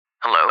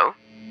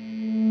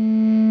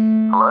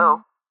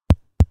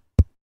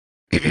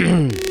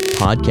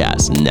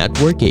Podcast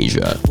Network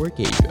Asia.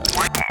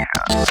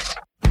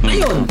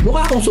 Ngayon,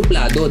 mukha akong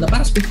suplado na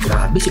parang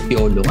grabe si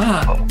Piolo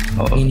nga.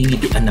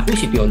 Niningitian ako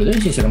si Piolo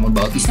doon, si Sir Ramon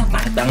Bautista,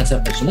 tangat sa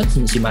personal,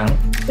 si Mang.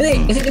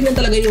 Kasi ganyan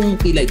talaga yung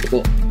kilay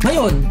ko.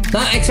 Ngayon,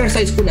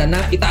 na-exercise ko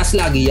na itaas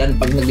lagi yan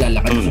pag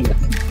naglalakad.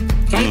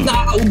 Kahit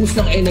nakakaubos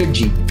ng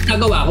energy,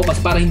 nagawa ko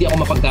kasi para hindi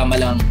ako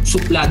mapagkamalang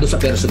suplado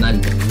sa personal.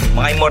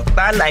 Mga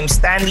Immortal, I'm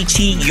Stanley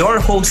Chi, your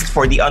host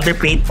for the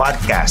Underpaid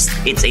Podcast.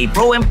 It's a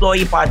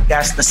pro-employee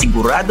podcast na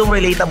siguradong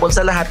relatable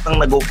sa lahat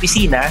ng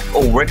nag-opisina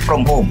o work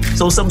from home.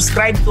 So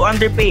subscribe to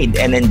Underpaid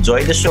and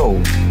enjoy the show.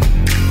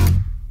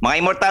 Mga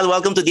Immortal,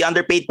 welcome to the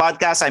Underpaid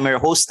Podcast. I'm your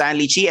host,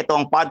 Stanley Chi. Ito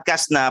ang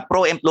podcast na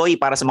pro-employee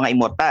para sa mga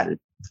Immortal.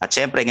 At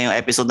syempre, ngayong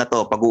episode na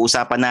to,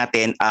 pag-uusapan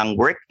natin ang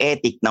work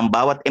ethic ng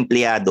bawat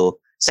empleyado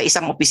sa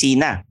isang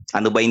opisina.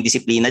 Ano ba yung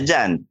disiplina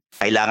dyan?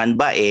 Kailangan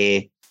ba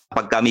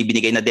pag kami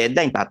binigay na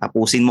deadline,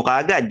 tatapusin mo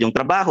kaagad yung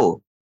trabaho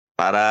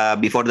para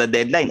before the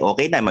deadline,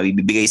 okay na,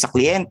 mabibigay sa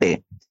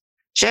kliyente.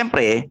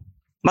 Siyempre,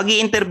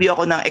 mag-i-interview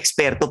ako ng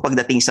eksperto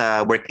pagdating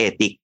sa work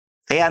ethic.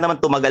 Kaya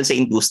naman tumagal sa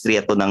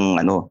industriya to ng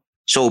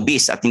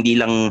showbiz at hindi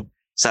lang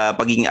sa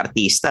pagiging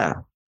artista.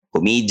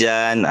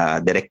 Comedian,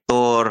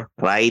 director,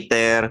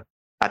 writer,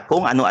 at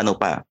kung ano-ano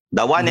pa.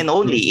 The one and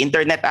only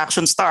internet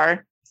action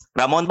star,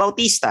 Ramon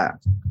Bautista.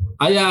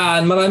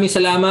 Ayan, maraming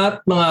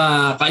salamat mga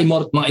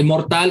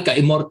ka-immortal,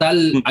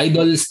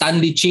 Idol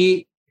Stanley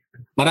Chi.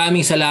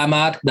 Maraming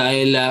salamat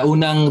dahil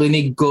unang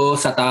rinig ko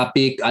sa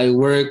topic ay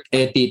work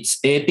ethics.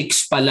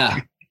 Ethics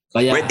pala.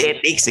 Kaya work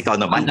ethics, ikaw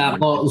naman.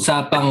 Ako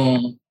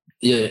usapang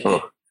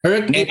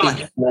work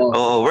ethics.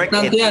 Work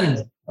ethics.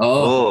 Yan.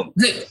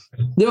 Kasi,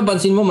 di ba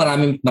pansin mo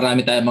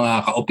marami tayong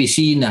mga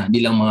ka-opisina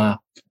bilang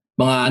mga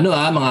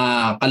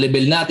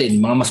ka-level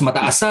natin, mga mas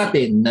mataas sa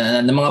atin,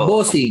 na mga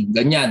bossing,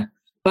 ganyan.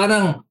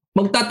 Parang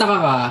magtataka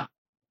ka,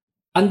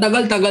 ang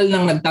tagal-tagal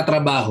nang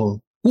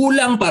nagtatrabaho,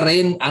 kulang pa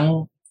rin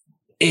ang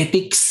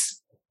ethics.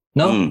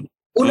 No?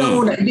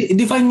 Unang-una,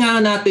 define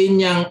nga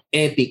natin yung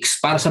ethics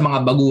para sa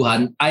mga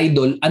baguhan.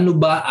 Idol, ano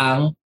ba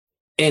ang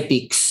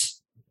ethics?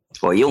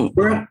 Yung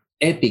work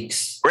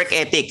ethics. Work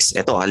ethics.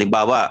 Ito,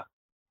 halimbawa,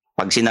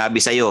 pag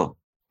sinabi sa'yo,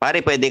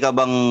 pare, pwede ka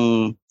bang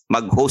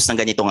mag-host ng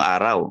ganitong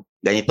araw?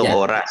 Ganitong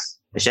oras.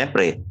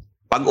 Siyempre,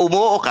 pag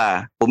umuo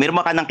ka,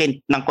 pumirma ka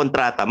ng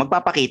kontrata,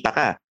 magpapakita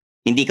ka.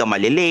 Hindi ka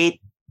malilate,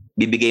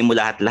 bibigay mo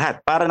lahat-lahat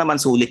para naman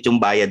sulit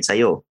yung bayad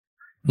sa'yo.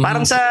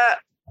 Parang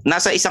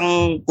nasa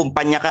isang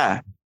kumpanya ka,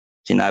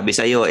 sinabi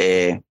sa'yo,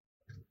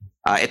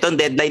 itong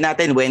deadline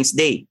natin,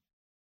 Wednesday.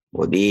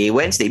 O di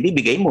Wednesday,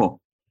 bibigay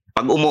mo.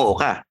 Pag umuo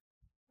ka.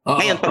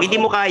 Ngayon, pag hindi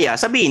mo kaya,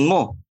 sabihin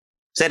mo,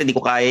 sir, hindi ko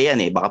kaya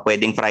yan baka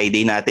pwedeng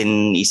Friday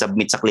natin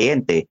i-submit sa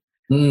kliyente.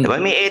 Diba?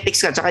 May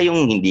ethics ka, tsaka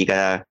yung hindi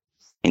ka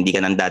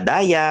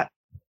nandadaya.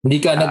 Hindi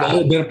ka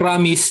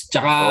nag-over-promise,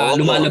 tsaka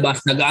lumalabas,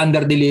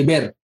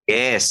 nag-under-deliver.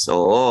 Yes,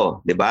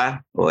 oo.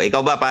 Diba?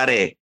 Ikaw ba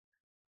pare,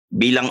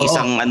 bilang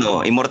isang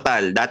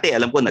immortal, dati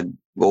alam ko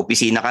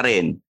nag-opisina ka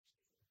rin.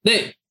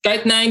 Hindi,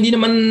 kahit na hindi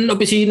naman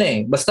opisina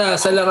basta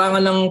sa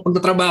larangan ng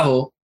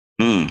pagtatrabaho,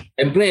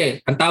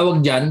 siyempre, ang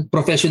tawag dyan,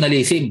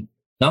 professionalism.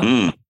 No?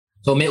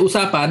 So may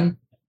usapan,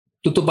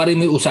 tutuparin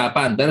mo yung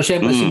usapan. Pero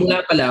siyempre,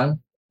 simula pa lang,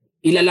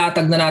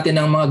 ilalatag na natin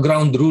ang mga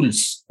ground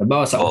rules.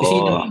 Halimbawa sa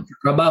opisina, sa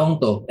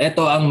trabahong to,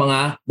 ito ang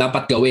mga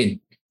dapat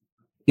gawin.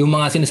 Yung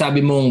mga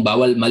sinasabi mong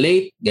bawal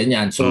malate,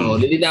 ganyan. So,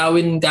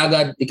 lilinawin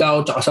kagad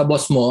ikaw tsaka sa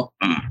boss mo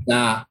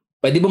na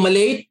pwede ba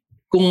malate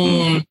kung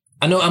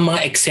ano ang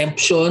mga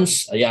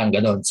exemptions. Ayan,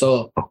 ganon.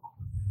 So,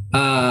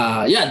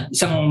 yan,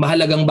 isang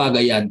mahalagang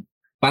bagay yan.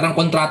 Parang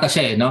kontrata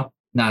siya no?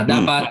 Na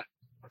dapat,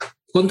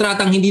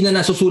 kontratang hindi na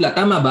nasusulat.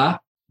 Tama ba?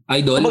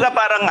 Idol? Kumbaga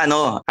parang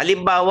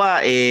halimbawa,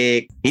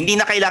 hindi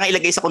na kailangan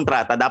ilagay sa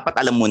kontrata, dapat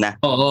alam mo na.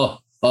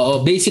 Oo,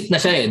 basic na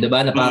siya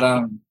diba? Na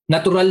parang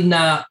natural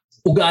na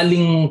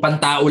ugaling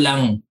pantao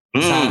lang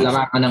sa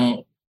larangan ng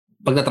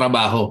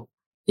pagtatrabaho.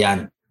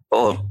 Yan.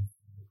 Oo.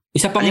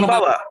 Isa pang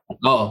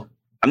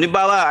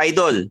halimbawa,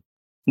 Idol,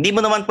 hindi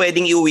mo naman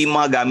pwedeng iuwi yung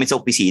mga gamit sa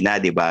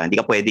opisina, di ba?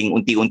 Hindi ka pwedeng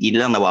unti-unti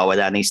lang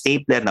nawawala na yung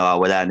stapler,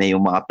 nawawala na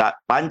yung mga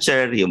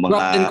puncher, yung mga...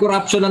 Corrupt and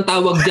corruption ang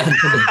tawag dyan.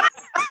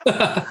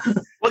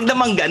 Wag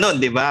naman ganun,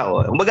 di ba?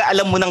 Kumbaga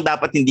alam mo nang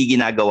dapat hindi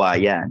ginagawa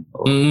yan.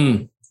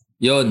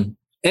 Yun.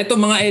 Eto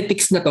mga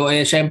ethics na to,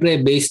 syempre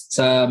based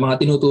sa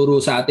mga tinuturo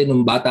sa atin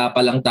nung bata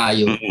pa lang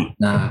tayo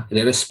na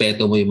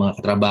irerespeto mo yung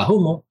mga katrabaho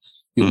mo,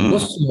 yung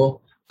boss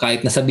mo,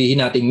 kahit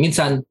nasabihin natin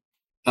minsan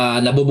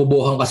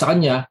nabububuhan ka sa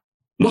kanya,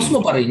 boss mo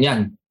pa rin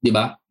yan, di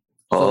ba?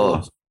 So,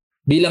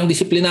 bilang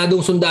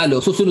disiplinadong sundalo,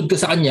 susunod ka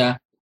sa kanya,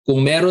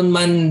 kung meron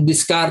man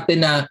diskarte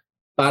na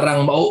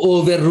parang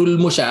ma-overrule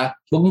mo siya,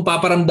 huwag mong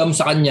paparamdam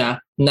sa kanya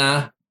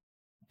na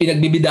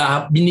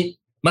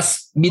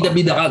mas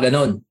bida-bida ka,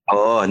 ganon.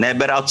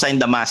 Never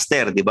outshine the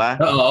master, di ba?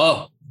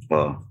 Oo.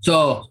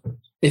 So,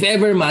 if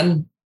ever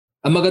man,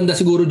 ang maganda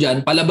siguro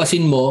dyan,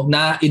 palabasin mo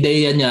na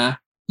ideya niya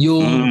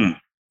yung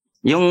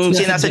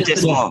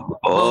sinasuggest mo.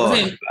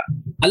 Kasi,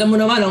 alam mo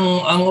naman,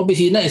 ang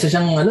opisina, isa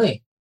siyang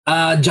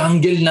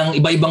jungle ng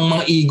iba-ibang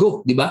mga ego,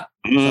 di ba?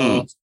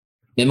 So,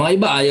 May mga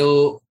iba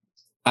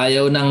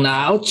ayaw nang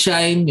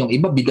na-outshine, yung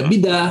iba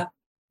bida-bida.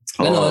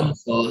 Ganon.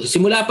 So,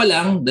 simula pa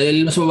lang,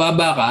 dahil mas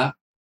mababa ka,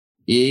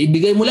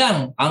 ibigay mo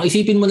lang. Ang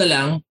isipin mo na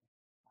lang,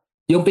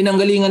 yung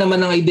pinanggalingan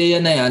naman ng ideya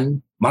na yan,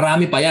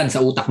 marami pa yan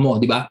sa utak mo,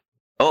 di ba?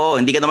 Oo,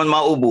 hindi ka naman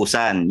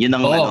mauubusan. Yun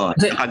ang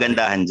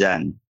kagandahan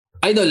dyan.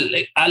 Idol,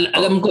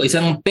 alam ko,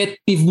 isang pet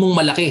peeve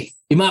mong malaki.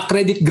 Yung mga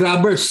credit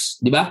grabbers,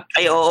 di ba?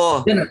 Ay,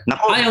 oo. Yan,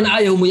 ayaw na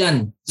ayaw mo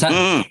yan.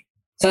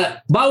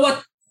 Sa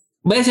bawat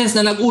beses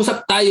na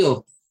nag-usap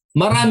tayo,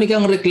 marami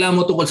kang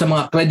reklamo tungkol sa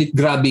mga credit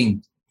grabbing.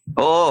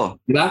 Oo.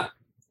 Di ba?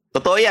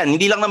 Totoo yan.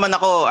 Hindi lang naman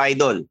ako,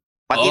 Idol.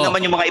 Pati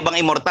naman yung mga ibang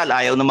immortal,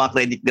 ayaw ng mga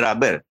credit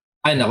grabber.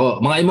 Ay nako,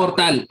 mga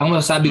immortal, ang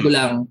masasabi ko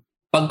lang,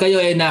 pag kayo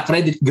ay na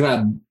credit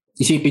grab,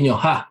 isipin nyo,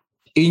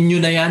 inyo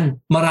na yan.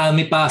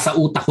 Marami pa sa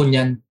utak ko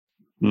niyan.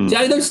 Si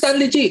Idol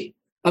Stanley Chi,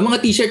 ang mga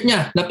t-shirt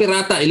niya na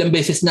pirata ilang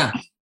beses na.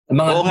 Ang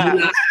mga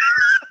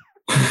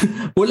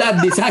pula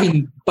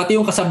design, pati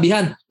yung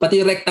kasabihan,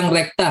 pati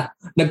rektang-rekta.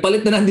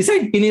 Nagpalit na ng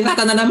design,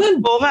 pinirata na naman.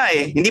 Oo nga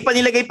eh. Hindi pa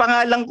nilagay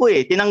pangalan ko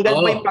eh. Tinanggal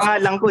pa yung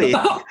pangalan ko eh.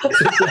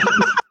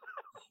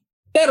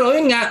 Pero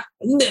yun nga,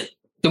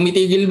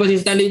 tumitigil ba si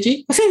Stanley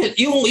Chi? Kasi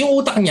yung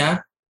utak niya,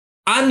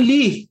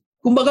 only.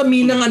 Kumbaga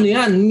minang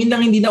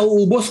minang hindi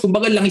nauubos.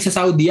 Kumbaga langis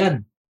sa Saudi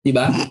yan.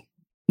 Diba?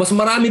 Mas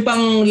marami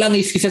pang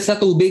langis kaysa sa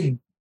tubig.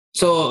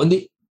 So,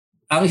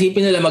 ang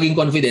isipin nila maging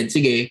confident,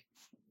 sige,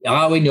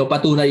 akawin nyo,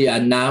 patunay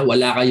yan na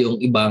wala kayong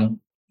ibang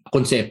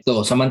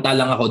konsepto.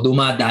 Samantalang ako,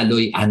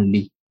 dumadaloy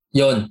only.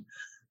 Yon.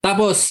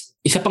 Tapos,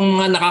 isa pang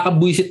mga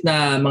nakakabwisit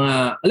na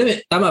mga, alam mo,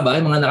 tama ba?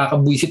 Mga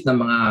nakakabwisit na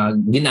mga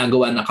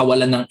ginagawa na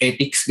kawalan ng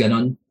ethics,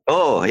 ganon?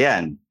 Oo,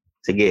 yan.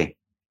 Sige.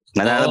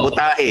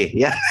 Nananabutahe.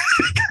 Yan.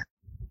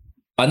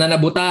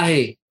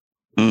 Pananabutahe.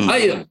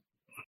 Ay,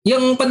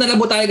 yung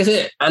pananabutahe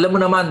kasi, alam mo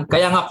naman,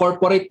 kaya nga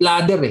corporate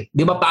ladder eh.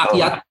 Di ba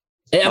paakyat?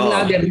 Ang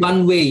ladder,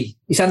 one way.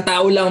 Isang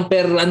tao lang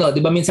per, di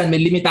ba minsan may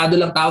limitado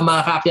lang tao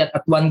makakaakyat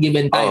at one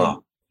given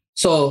time.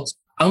 So,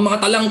 ang mga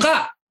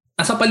talangka,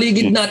 nasa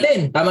paligid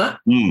natin.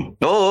 Tama?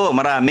 Oo,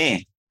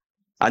 marami.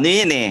 Ano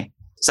yun eh?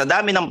 Sa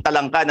dami ng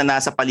talangka na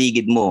nasa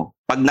paligid mo,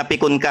 pag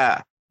napikon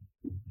ka,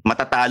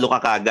 matatalo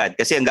ka kagad.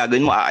 Kasi ang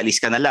gagawin mo, aalis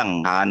ka na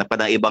lang. Hahanap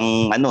ka ng ibang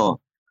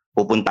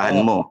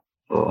pupuntahan mo.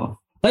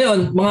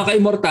 Ngayon, mga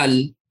ka-immortal,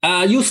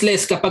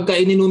 useless kapag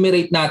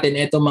in-enumerate natin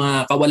itong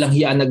mga kawalang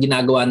hiyaan na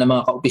ginagawa ng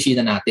mga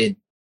kaopisina natin.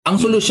 Ang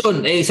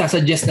solusyon,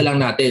 sasuggest na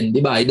lang natin. Di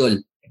ba, Idol?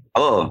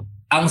 Oo.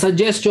 Ang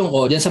suggestion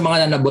ko, dyan sa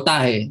mga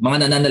nanabutahe,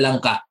 mga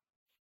nananalangka,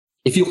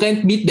 if you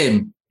can't beat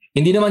them,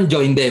 hindi naman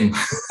join them.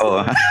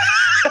 Oo.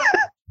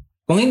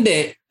 Kung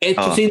hindi,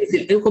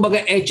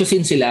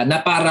 etchosin sila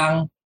na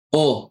parang,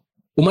 kung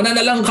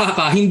mananalangka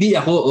ka, hindi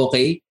ako,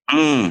 okay?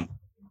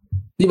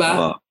 Di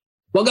ba?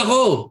 Wag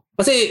ako.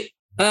 Kasi,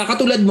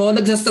 katulad mo,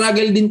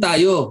 nagsa-struggle din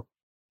tayo.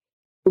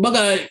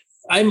 Kumbaga,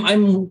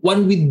 I'm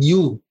one with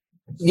you.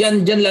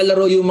 Diyan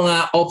lalaro yung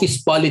mga office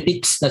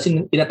politics na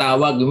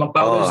tinatawag. Yung mga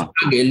power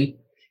struggle,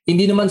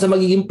 hindi naman sa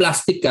magiging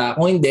plastic ka.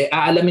 Kung hindi,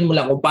 aalamin mo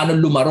lang kung paano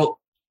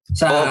lumaro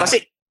sa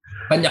kasi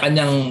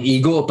kanya-kanyang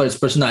ego,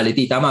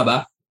 personality. Tama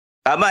ba?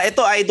 Tama.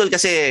 Ito, Idol,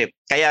 kasi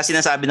kaya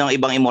sinasabi ng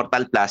ibang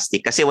immortal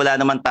plastic kasi wala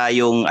naman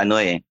tayong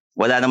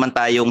wala naman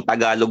tayong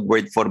Tagalog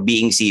word for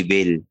being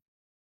civil.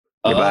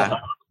 Diba?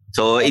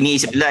 So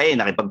iniisip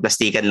nila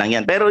nakipagplastikan lang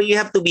yan. Pero you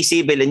have to be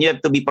civil and you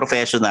have to be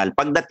professional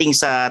pagdating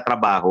sa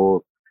trabaho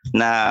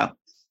na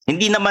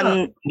hindi mo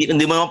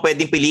naman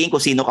pwedeng piliin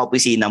kung sino ka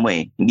opisina mo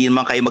eh. Hindi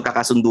naman kayo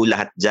magkakasundo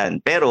lahat dyan.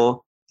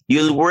 Pero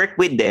you'll work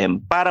with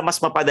them para mas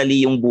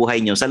mapadali yung buhay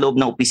nyo sa loob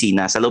ng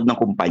opisina, sa loob ng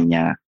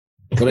kumpanya.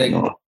 Correct.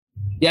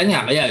 Yan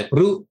nga. Kaya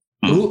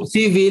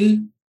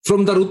civil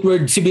from the root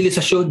word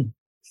civilization.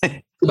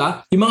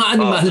 Diba? Yung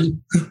mga animal,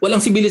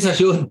 walang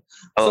sibilisasyon.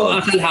 So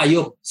asal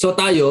hayop. So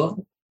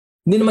tayo,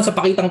 hindi naman sa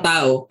pakitang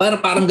tao,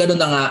 parang gano'n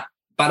na nga,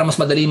 para mas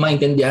madali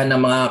maintindihan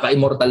ng mga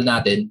ka-immortal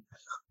natin,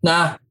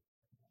 na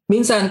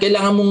minsan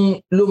kailangan mong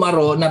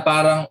lumaro na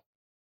parang,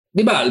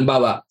 di ba,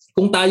 halimbawa,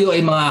 kung tayo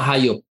ay mga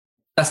hayop,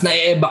 tas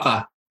na-eeba ka,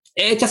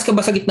 chas ka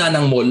ba sa gitna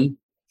ng mall?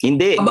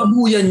 Hindi.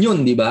 Kababuyan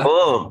yun, di ba?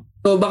 Oo.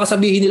 So baka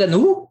sabihin nila,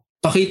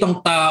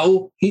 pakitang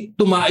tao,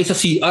 tumai sa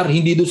CR,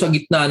 hindi doon sa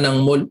gitna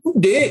ng mall.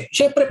 Hindi.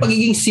 Siyempre,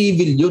 pagiging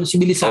civil yun,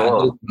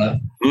 sibilisado. Diba?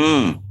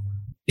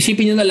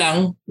 Isipin nyo na lang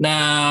na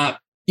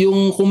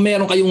kung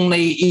meron kayong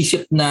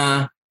naiisip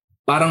na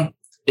parang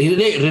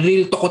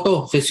real talk ko to,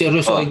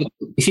 seryoso,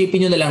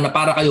 isipin nyo na lang na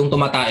para kayong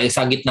tumatae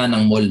sa gitna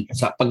ng mall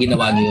sa pag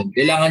ginawa nyo yun.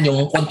 Kailangan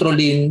nyo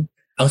kontrolin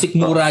ang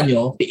sikmura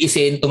nyo,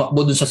 tiisin,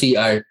 tumakbo dun sa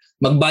CR,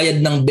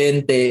 magbayad ng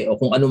 20 o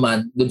kung ano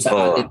man dun sa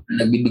atin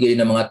na nagbibigay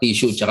ng mga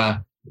tissue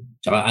tsaka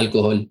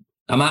alcohol.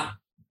 Tama?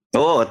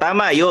 Oo,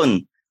 tama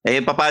yun.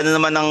 Paano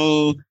naman ang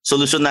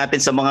solusyon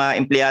natin sa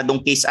mga empleyadong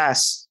kiss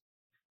ass?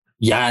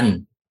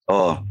 Yan.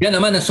 Yan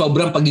naman ang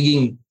sobrang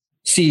pagiging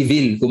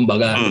civil,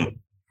 kumbaga.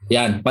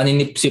 Yan,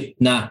 paninipsip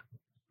na.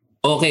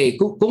 Okay,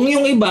 kung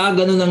yung iba,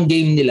 ganun ang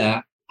game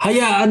nila,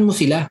 hayaan mo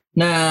sila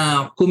na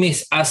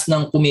kumis-as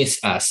ng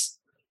kumis-as.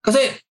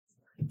 Kasi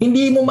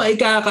hindi mo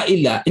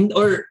maikakaila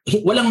or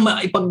walang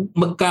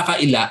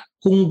magkakaila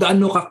kung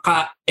gaano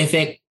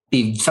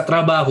ka-effective sa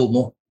trabaho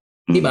mo.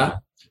 Di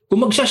ba?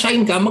 Kung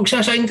magsha-shine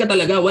ka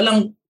talaga.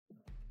 Walang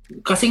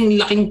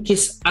kasing laking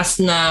kiss-ass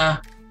na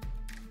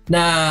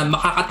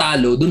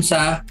makakatalo dun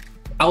sa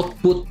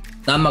output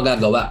na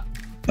magagawa.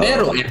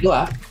 Pero ito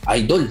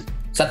idol,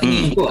 sa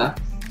tingin ko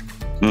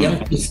yung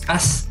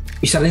kiss-ass,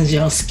 isa rin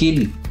siyang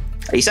skill.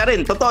 Isa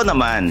rin, totoo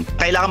naman.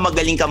 Kailangan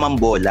magaling ka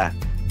mambola.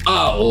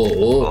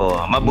 Oo.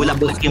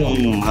 Mabulak-bulak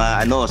yung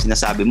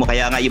sinasabi mo.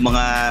 Kaya nga yung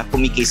mga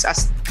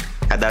kumikiss-ass,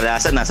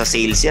 kadalasan nasa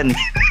sales yan.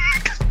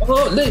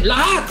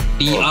 Lahat.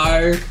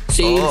 PR,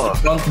 sales,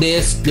 front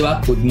desk, di ba?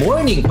 Good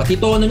morning. Pati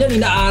tono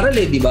niyan, inaaral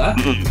di ba?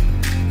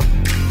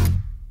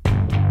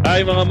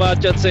 Hi mga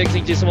macho at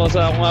sexy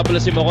chismosa. Ako nga pala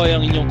si Makoy,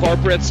 ang inyong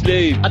corporate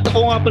slave. At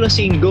ako nga pala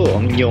si Ingo,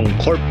 ang inyong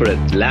corporate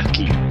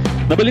lucky.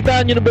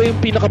 Nabalitaan nyo na ba yung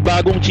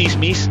pinakabagong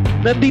chismis?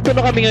 Nandito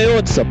na kami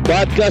ngayon sa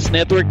Podcast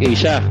Network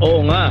Asia.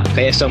 Oo nga,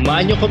 kaya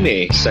samahan nyo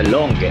kami sa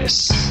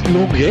longest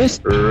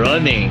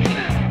running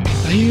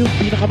yung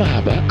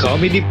pinakamahaba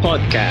comedy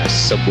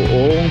podcast sa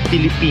buong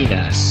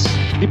Pilipinas.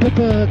 Di ba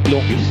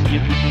longest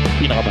yung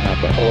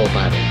pinakamahaba? Oo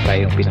pare,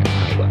 tayo yung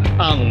pinakamahaba.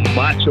 Ang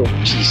Macho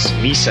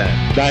Chismisan.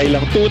 Dahil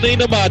ang tunay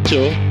na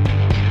macho,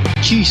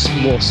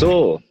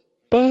 chismoso.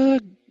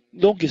 Pag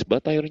longest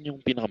ba, tayo rin yung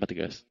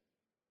pinakamatigas?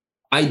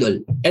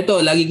 Idol, eto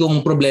lagi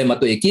kong problema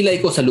to kilay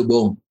ko sa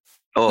lubong.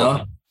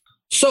 No?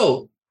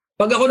 So,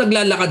 pag ako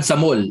naglalakad sa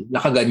mall,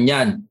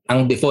 nakaganyan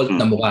ang default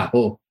na mukha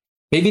ko.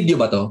 May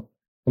video ba to?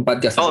 Yung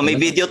podcast. May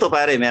video to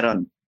pare,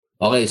 meron.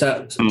 Okay,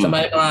 sa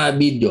mga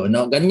video,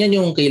 no? Ganyan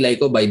yung kilay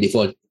ko by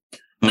default.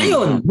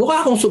 Ngayon,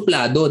 mukha akong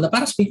suplado na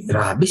parang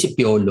grabe si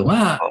Piolo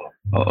nga.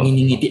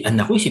 Niningitian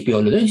ako si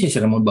Piolo lang, si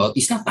Ramon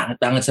Bautista,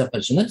 tangat-tangat sa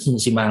personal,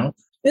 si Mang.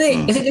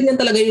 Kasi ganyan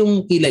talaga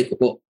yung kilay ko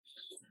po.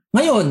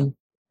 Ngayon,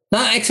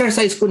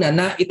 na-exercise ko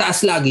na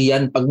itaas lagi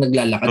yan pag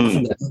naglalakad.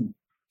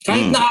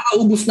 Kahit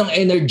nakakaubos ng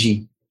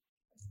energy,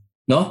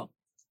 no?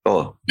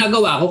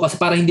 Nagawa ko kasi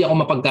para hindi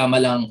ako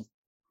mapagkamalang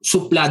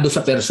suplado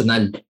sa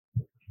personal.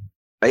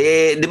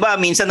 Di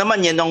ba minsan naman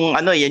yan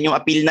yung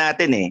appeal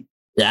natin eh.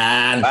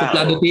 Yan,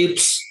 suplado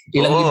tips.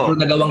 Ilang libro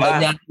na gawang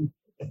ganyan.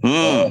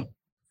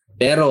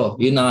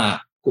 Pero yun na nga,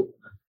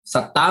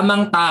 sa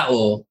tamang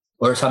tao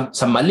or sa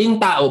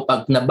maling tao,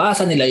 pag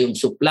nabasa nila yung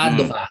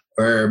suplado ka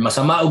or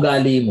masama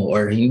ugali mo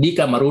or hindi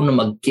ka marunong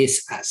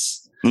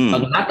mag-kiss-ass,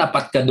 pag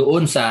natapat ka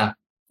doon sa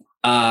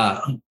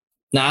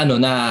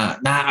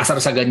nakakasar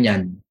sa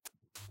ganyan,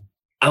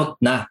 out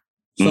na.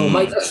 So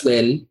might as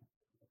well,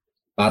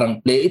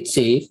 parang play it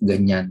safe,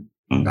 ganyan.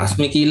 Tapos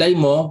may kilay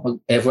mo,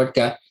 mag-effort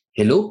ka,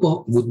 hello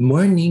po, good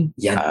morning.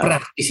 Yan,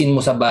 practicein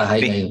mo sa bahay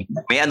ngayon.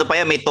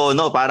 May may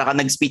tono, para ka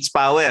nag-speech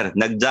power,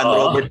 nag-John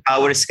Robert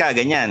Powers ka,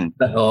 ganyan.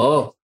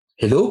 Oo.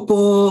 Hello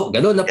po.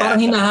 Gano'n, na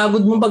parang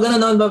hinahagod mo pa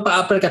gano'n,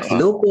 pa-uppercut.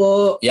 Hello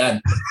po. Yan.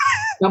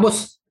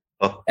 Tapos,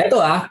 eto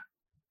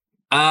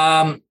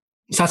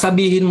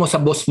sasabihin mo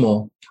sa boss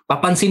mo,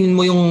 papansinin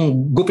mo yung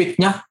gupit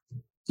niya.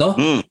 No?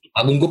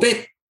 Bagong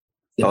gupit.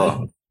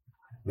 Diba?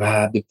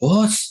 Grabe,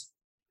 boss.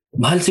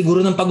 Mahal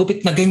siguro ng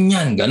pagupit na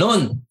ganyan.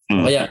 Ganon.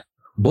 Kaya,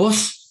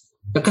 boss,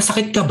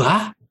 nagkasakit ka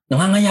ba?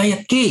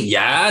 Nangangayayat ka.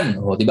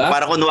 Yan. O, diba?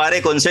 Para kunwari,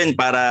 concern,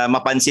 para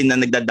mapansin na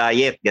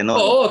nagda-diet. Ganon.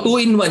 Oo,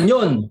 2-in-1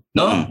 yun.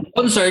 No?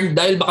 Concern,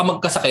 dahil baka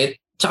magkasakit.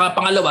 Tsaka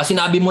pangalawa,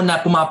 sinabi mo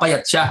na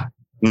pumapayat siya.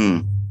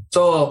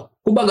 So,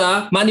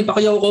 kumbaga, Manny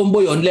Pacquiao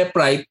combo yun,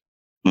 left-right,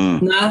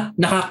 na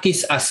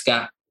nakakiss-ass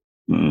ka.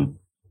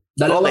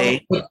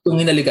 Dalawang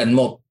itong hinalikan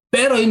mo.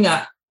 Pero yun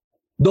nga,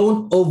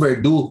 don't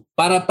overdo.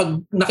 Para pag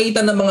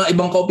nakita ng mga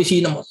ibang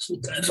kaopisina mo,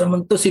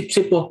 naman to,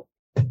 sip-sip po.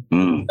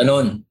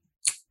 Ganon.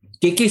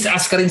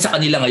 Kikiss-ass ka rin sa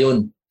kanila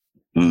ngayon.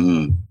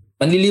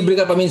 Manlilibre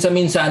ka pa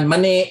minsan-minsan,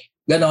 mani,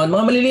 ganon.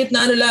 Mga maliliit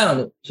na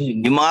lang.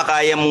 Yung mga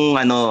kaya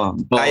mong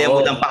kaya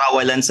mo lang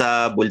pakawalan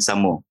sa bulsa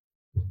mo.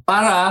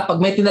 Para pag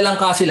may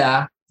tinalangka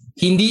sila,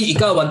 hindi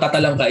ikaw ang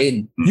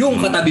tatalangkain.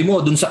 Yung katabi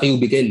mo dun sa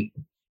cubicle.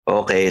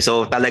 Okay,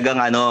 so talagang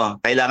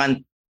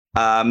kailangan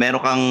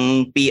meron kang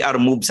PR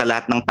move sa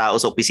lahat ng tao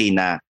sa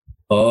opisina.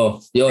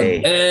 Oo, yun.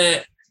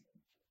 Okay.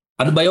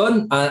 Ano ba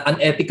yun?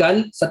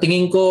 Unethical? Sa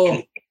tingin ko,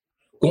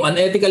 kung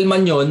unethical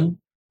man yun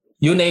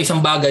ay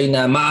isang bagay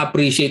na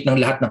ma-appreciate ng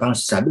lahat na kang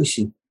sabi.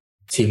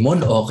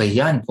 Simon, okay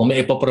yan. Kung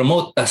may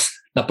ipopromote, tas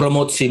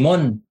na-promote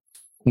Simon,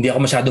 hindi ako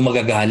masyado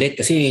magagalit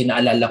kasi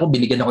naalala ko,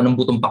 binigyan ako ng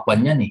butong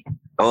pakwan yan eh.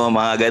 Oo,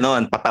 mga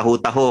ganon.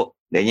 Pataho-taho.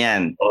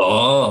 Ganyan.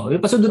 Oo.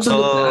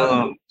 Pasundot-sundot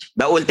na.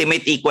 The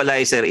ultimate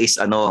equalizer is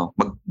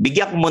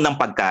magbigyan mo ng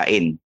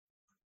pagkain.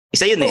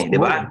 Isa yun di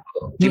ba?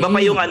 Iba pa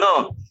yung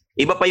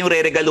iba pa yung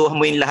re-regaluhan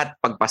mo yung lahat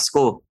pag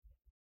Pasko.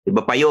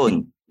 Iba pa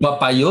yun. Iba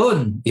pa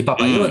yun.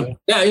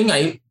 Kaya yun nga,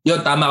 yun,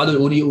 tama ka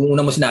doon. Yung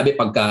una mo sinabi,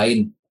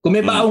 pagkain. Kung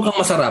may baong kang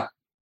masarap,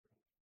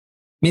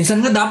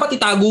 minsan nga dapat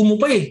itago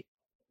mo pa eh.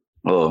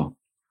 Oo.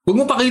 Huwag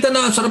mo pakita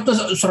na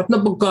sarap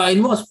na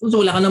pagkain mo kasi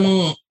wala ka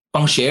namang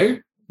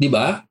pang-share, di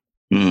ba?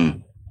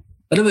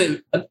 Ano ba?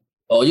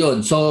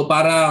 Yun. So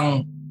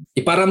parang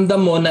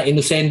iparamdam mo na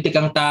inosente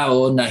kang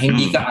tao, na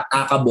hindi ka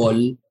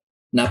attackable,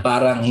 na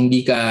parang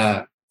hindi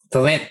ka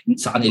threat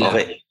sa kanila.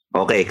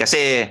 Okay.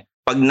 Kasi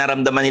pag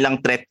naramdaman nilang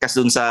threat ka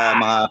dun sa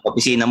mga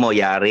opisina mo,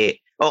 yari.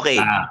 Okay.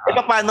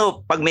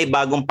 Paano pag may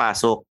bagong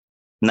pasok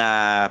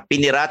na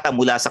pinirata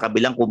mula sa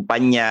kabilang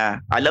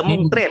kumpanya, alam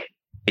mong threat,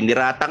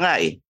 pinirata nga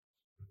eh.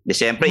 Di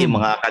syempre, yung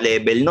mga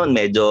ka-level nun,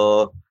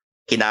 medyo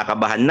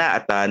kinakabahan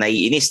na at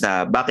naiinis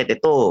na bakit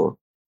ito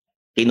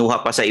kinuha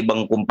pa sa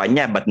ibang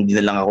kumpanya, ba't hindi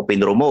na lang ako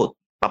pinromote?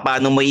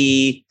 Paano mo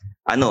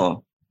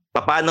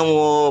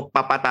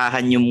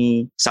papatahan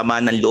yung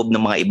sama ng loob ng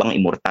mga ibang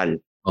immortal?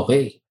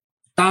 Okay.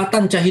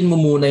 Tatansyahin mo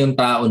muna yung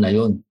tao na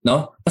yun,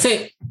 no?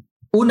 Kasi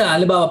una,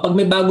 halimbawa, pag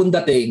may bagong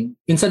dating,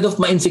 instead of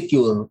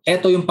ma-insecure,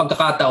 eto yung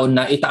pagkakataon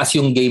na itaas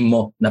yung game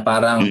mo na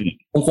parang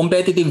kung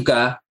competitive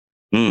ka,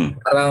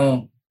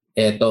 parang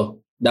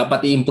eto,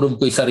 dapat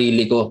i-improve ko yung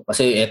sarili ko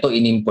kasi eto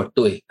in-import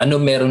to eh. Ano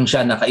meron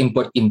siya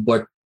naka-import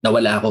na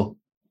wala ako?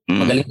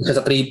 Magaling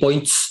siya sa 3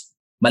 points,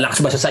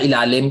 malakas ba siya sa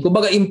ilalim?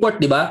 Kumbaga import,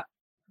 di ba?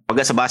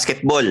 Pagka sa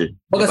basketball.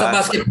 Pagka diba? Sa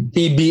basket,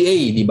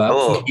 PBA, di ba?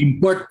 Oh.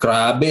 Import,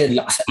 grabe,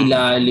 lakas sa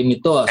ilalim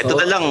ito. So, ito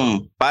na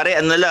lang, pare,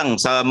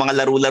 sa mga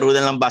laro-laro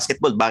na lang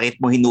basketball,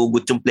 bakit mo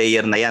hinugot yung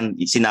player na yan?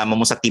 Sinama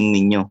mo sa team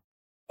ninyo.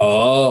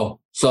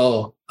 Oh,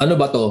 so, ano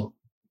ba to?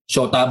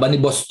 Shota ba ni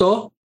boss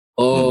to?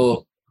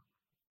 O,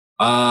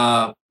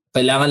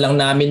 kailangan lang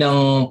namin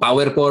ng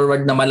power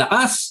forward na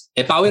malakas?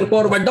 Power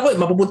forward ako,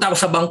 mapupunta ako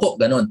sa bangko,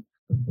 ganun.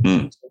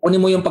 Kunin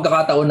mo yung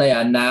pagkakataon na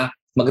yan na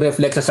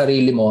mag-reflect sa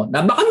sarili mo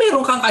na baka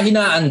meron kang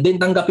kahinaan din,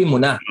 tanggapin mo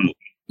na.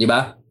 Di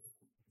ba?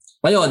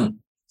 Ngayon,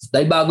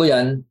 dahil bago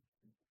yan,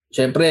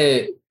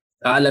 syempre,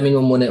 aalamin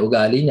mo muna yung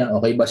ugali niya.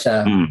 Okay ba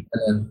siya?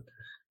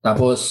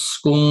 Tapos,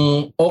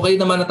 kung okay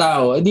naman na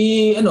tao,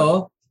 edi,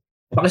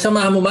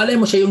 pakisamahan mo, malay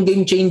mo siya yung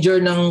game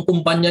changer ng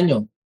kumpanya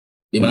nyo.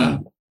 Di ba?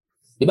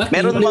 Di ba?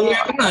 Meron namang,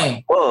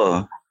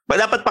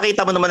 dapat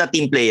pakita mo naman na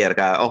team player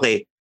ka.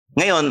 Okay.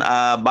 Ngayon,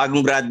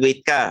 bagong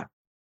graduate ka.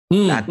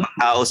 Lahat ng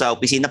tao sa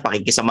opisina,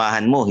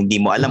 pakikisamahan mo. Hindi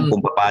mo alam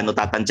kung paano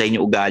tatansyahin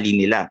yung ugali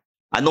nila.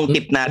 Anong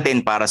tip natin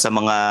para sa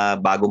mga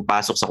bagong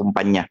pasok sa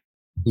kumpanya?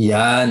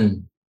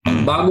 Yan.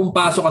 Bagong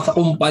pasok ka sa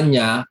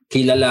kumpanya,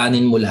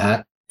 kilalanin mo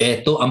lahat.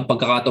 Ito ang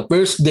pagkakato.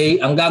 First day,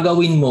 ang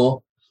gagawin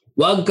mo,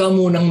 huwag ka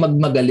munang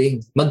magmagaling.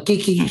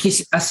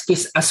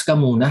 Magkikis-as ka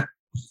muna.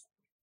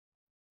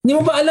 Hindi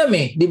mo pa alam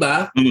eh, di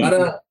ba?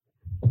 Para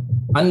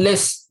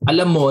unless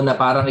alam mo na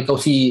parang ikaw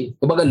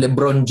kumbaga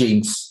LeBron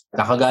James,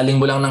 kakagaling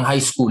mo lang ng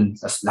high school,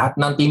 tapos lahat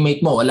ng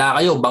teammate mo, wala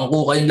kayo,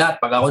 bangko kayong lahat,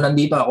 pag ako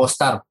nandito, ako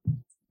star.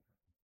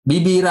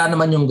 Bibira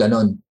naman yung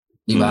ganon,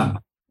 di ba?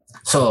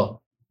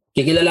 So,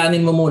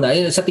 kikilalanin mo muna.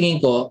 Sa tingin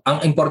ko,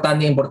 ang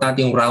importante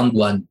yung round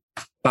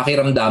 1,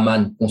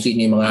 pakiramdaman kung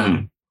sino yung mga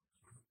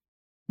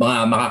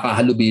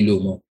makakahalubilo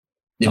mo.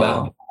 Di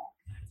ba?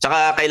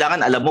 Tsaka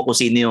kailangan alam mo kung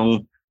sino yung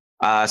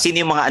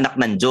mga anak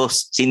ng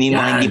Diyos, sino yung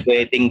mga hindi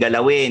pwedeng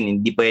galawin,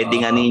 hindi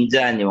pwedeng anin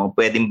dyan, yung mga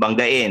pwedeng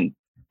banggain.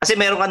 Kasi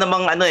meron ka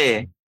namang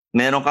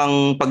meron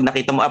kang pag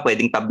nakita mo,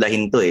 pwedeng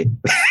tablahin to eh.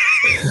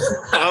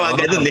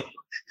 Ganun eh.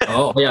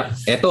 Oo, kaya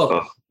eto,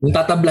 kung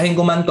tatablahin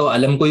ko man to,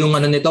 alam ko yung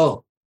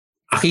nito,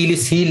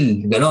 Achilles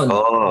heel, ganon.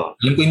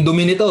 Alam ko yung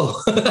dumi nito.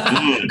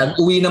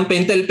 Nag-uwi ng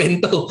pentel pen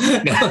to.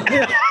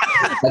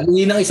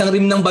 Nag-uwi ng isang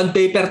rim ng bond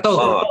paper to.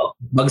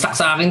 Bagsak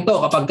sa akin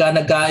to kapag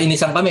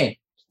nagkainisan kami.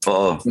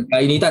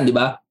 Nagkainitan, di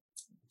ba?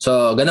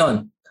 So,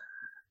 ganon.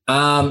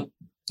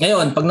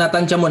 Ngayon, pag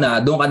natansya mo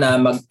na, doon ka na,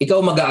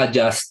 ikaw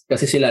mag-a-adjust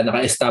kasi sila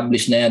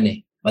naka-establish na yan eh.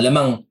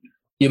 Malamang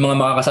yung mga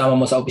makakasama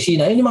mo sa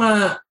opisina, yun yung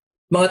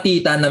mga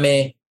tita na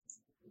may,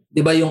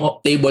 di ba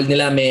yung table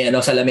nila may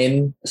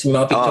salamin, kasi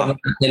mga picture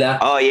nila.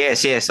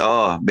 Yes.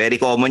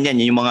 Very common yan.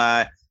 Yung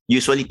mga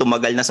usually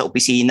tumagal na sa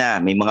opisina,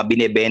 may mga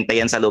binebenta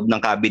yan sa loob ng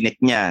cabinet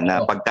niya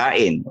na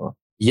pagkain.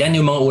 Yan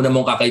yung mga una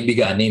mong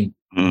kakaibiganin.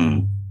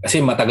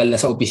 Kasi matagal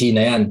na sa opisina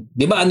yan.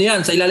 Di ba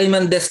yan? Sa ilalim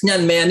ng desk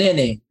niyan, may yan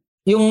eh.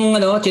 Yung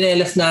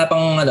tsinelas na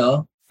parang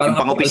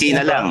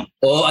pang-opisina lang.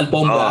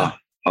 Alpombra.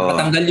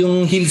 Katanggal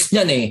yung heels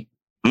niyan eh.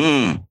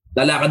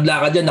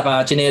 Lalakad-lakad yan,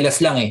 naka-tsinelas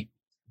lang eh.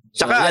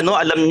 Tsaka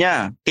alam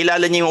niya,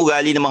 kilala niya yung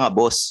ugali ng mga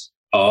boss.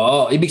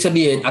 Ibig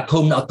sabihin, at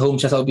home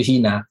siya sa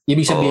opisina.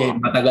 Ibig sabihin,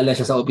 matagal na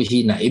siya sa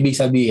opisina. Ibig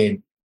sabihin,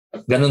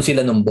 ganun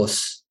sila ng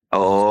boss.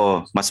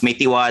 Mas may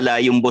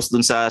tiwala yung boss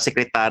dun sa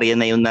sekretarya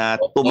na yun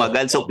na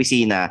tumagal sa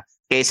opisina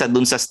kaysa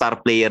dun sa star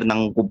player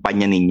ng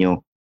kumpanya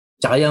ninyo.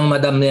 Tsaka yung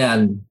madam na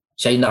yan,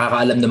 siya yung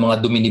nakakaalam ng mga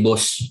dumi ni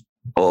boss.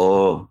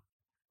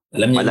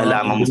 Alam niya,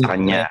 malalaman mo sa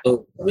kanya.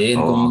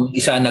 Kung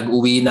isa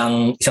nag-uwi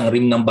ng isang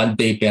rim ng bond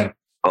paper,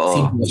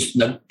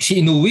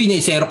 inuwi niya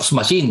yung Xerox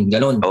machine,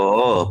 ganun.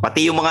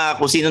 Pati yung mga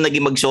kung sino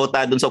naging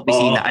mag-shota dun sa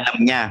opisina, alam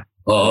niya.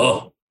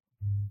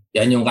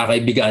 Yan yung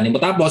kakaibiganin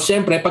mo. Tapos,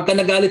 syempre, pagka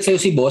nagalit sa'yo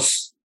si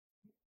boss,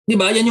 di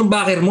ba, yan yung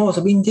backer mo.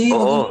 Sabihin,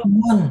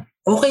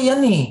 okay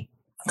yan eh.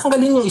 Ang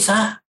galing yung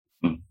isa.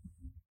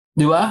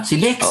 Di ba? Si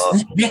Lex.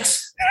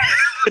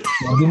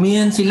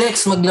 Gumiyan si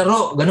Lex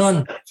maglaro,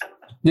 ganon.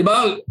 'Di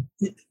ba?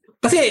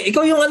 Kasi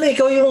ikaau yung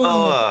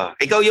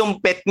ikaw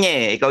yung pet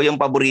niya, ikaw yung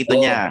paborito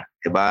niya,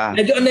 'di ba?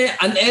 Medyo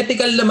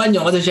unethical naman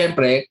 'yon kasi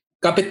syempre,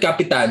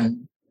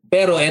 kapit-kapitan.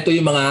 Pero ito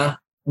yung mga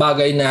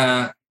bagay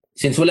na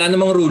since wala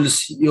namang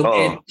rules,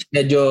 yung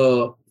medyo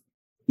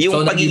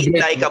Yung pagiging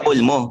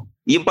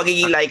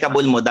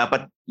likeable mo,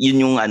 dapat yun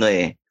yung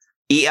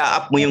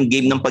i-up mo yung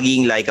game ng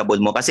pagiging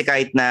likeable mo. Kasi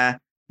kahit na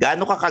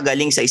gaano ka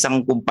kagaling sa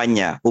isang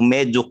kumpanya, kung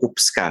medyo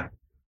coops ka,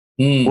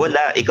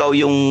 wala, ikaw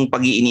yung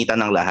pag-iinitan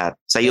ng lahat.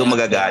 Sa'yo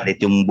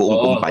magagalit yung buong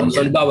kumpanya.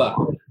 So, halimbawa,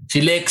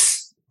 si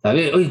Lex,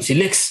 sabi, si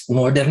Lex,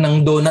 umorder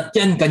ng donut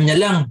yan, kanya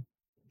lang.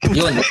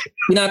 Yun,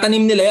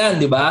 pinatanim nila yan,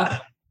 di ba?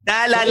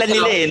 Naalala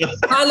nila no?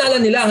 Naalala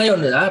nila ngayon.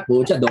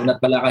 Pucha,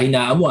 donut pala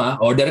kahinaan mo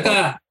Order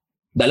ka.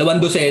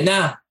 2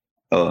 dosena.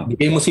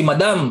 Bigay mo si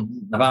Madam.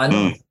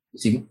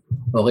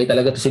 Okay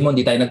talaga to si Mon,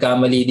 di tayo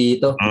nagkamali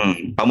dito.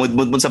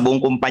 Pamudmud mo sa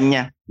buong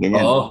kumpanya.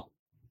 Ganyan.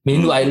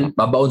 Meanwhile,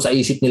 babaon sa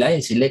isip nila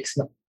si Lex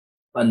na.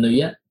 Ano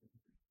yan?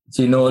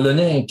 Sinolo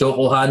niya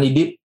Choco honey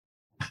dip.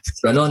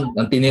 Ganon.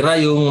 Ang tinira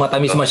yung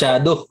matamis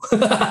masyado.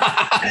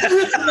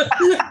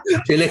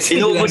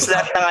 Inubos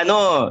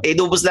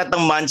lahat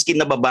ng munchkin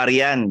na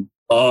barbarian.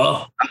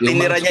 Ang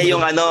tinira niya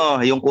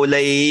yung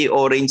kulay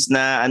orange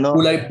na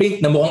kulay pink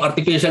na mukhang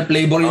artificial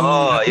flavor yung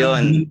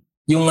yun.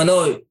 Yung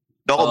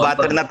choco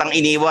butternut ang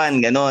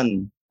iniwan,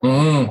 ganon.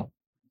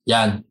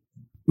 Yan.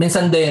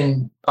 Minsan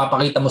din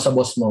papakita mo sa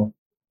boss mo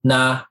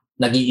na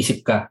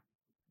nag-iisip ka.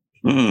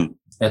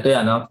 Ito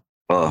yan,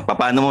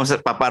 paano mo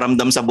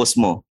paparamdam sa boss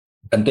mo?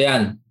 Ganito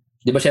yan.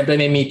 Di ba syempre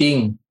may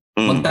meeting.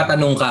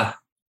 Magtatanong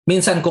ka.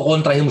 Minsan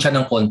kukontrahin mo siya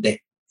ng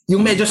konti. Yung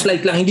medyo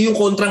slight lang. Hindi yung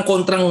kontrang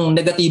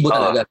negatibo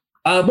talaga.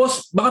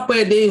 Boss, baka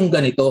pwede yung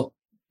ganito.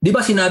 Di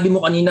ba sinabi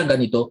mo kanina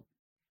ganito?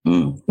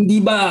 Hindi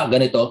ba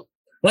ganito?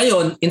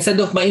 Ngayon, instead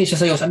of mainis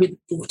siya sa'yo, sabi,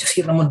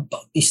 si Ramon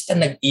Bautista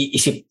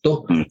nag-iisip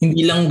to.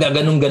 Hindi lang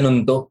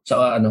gaganong-ganon to.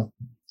 Sa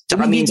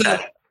Tsaka minsan.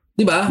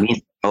 Di ba?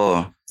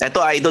 Ito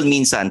idol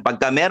minsan,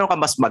 pagka meron ka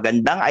mas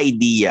magandang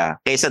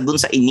idea kaysa dun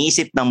sa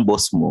inisip ng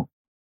boss mo.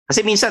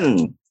 Kasi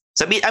minsan,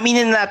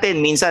 aminin natin,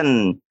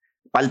 minsan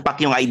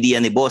palpak yung idea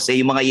ni boss.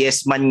 Yung mga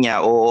yes man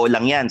niya, oo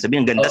lang yan.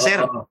 Sabihin, ganda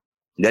sir.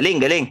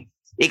 Galing.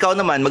 Ikaw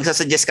naman,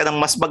 magsasuggest ka ng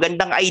mas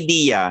magandang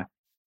idea.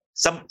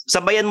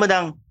 Sabayan mo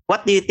ng,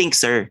 what do you think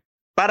sir?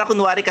 Para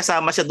kunwari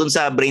kasama siya dun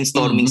sa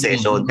brainstorming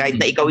session,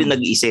 kahit na ikaw yung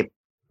nag-iisip.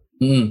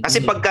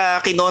 Kasi pagka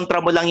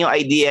kinontra mo lang yung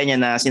idea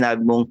niya na sinabi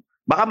mong,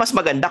 baka mas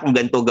maganda kung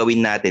ganito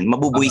gawin natin.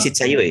 Mabubuisit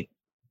sa'yo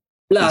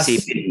Plus,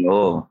 isipin.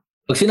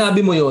 Pag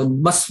sinabi mo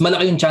yun, mas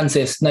malaki yung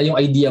chances na yung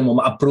idea mo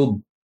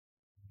ma-approve.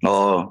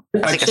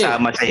 Kasi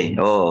kasama siya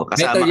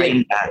kasama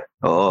kayo lahat.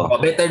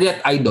 Better yet,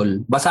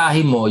 idol,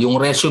 basahin mo yung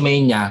resume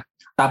niya,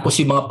 tapos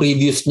yung mga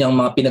previous niyang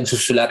mga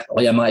pinagsusulat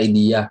o kaya mga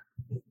idea.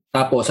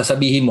 Tapos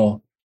sasabihin mo,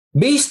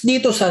 based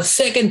dito sa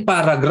second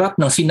paragraph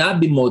ng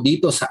sinabi mo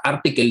dito sa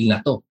article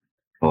na to,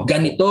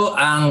 ganito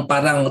ang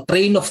parang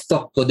train of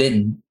thought ko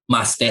din,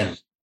 master.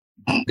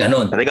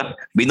 Ganon. Talagang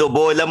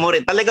binobola mo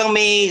rin. Talagang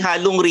may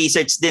halong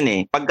research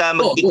din Pagka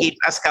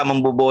magkikitas ka,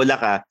 mambobola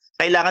ka,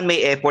 kailangan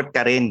may effort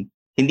ka rin.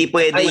 Hindi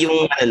pwede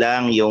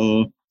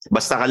yung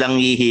basta ka lang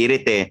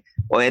hihirit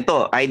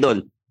eto,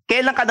 idol,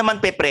 kailan ka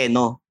naman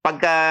pepreno?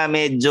 Pagka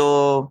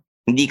medyo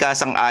hindi ka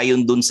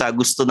sang-ayon dun sa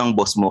gusto ng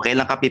boss mo,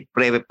 kailan ka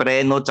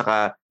pepreno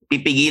tsaka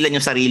pipigilan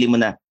yung sarili mo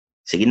na,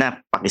 sige na,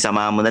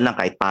 pakisama mo na lang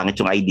kahit pangit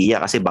yung idea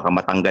kasi baka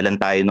matanggalan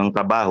tayo ng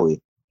trabaho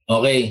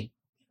Okay.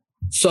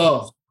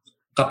 So,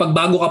 kapag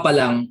bago ka pa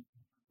lang,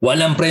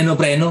 walang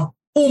preno-preno.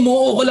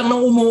 Umuo ka lang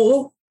ng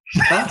umuo.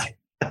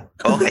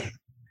 Okay.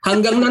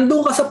 Hanggang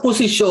nandun ka sa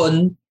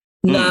posisyon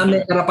na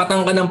may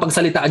karapatan ka ng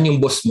pagsalitaan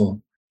yung boss mo.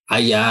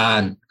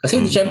 Ayan.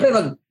 Kasi siyempre,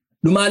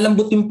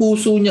 lumalambot yung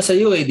puso niya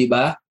sa'yo di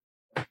ba?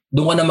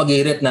 Doon ka na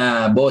mag-irit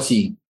na,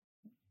 bossy,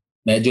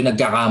 medyo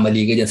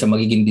nagkakamali ka dyan sa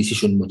magiging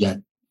desisyon mo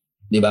dyan.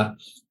 Di ba?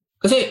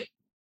 Kasi,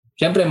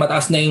 siyempre,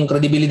 mataas na yung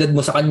kredibilidad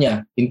mo sa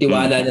kanya. Yung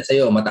tiwala niya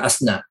sa'yo,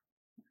 mataas na.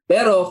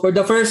 Pero, for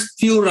the first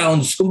few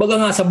rounds, kumbaga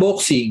nga sa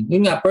boxing,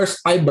 yun nga, first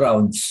 5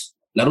 rounds,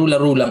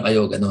 laro-laro lang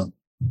kayo, ganun.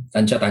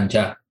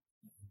 Tansya-tansya.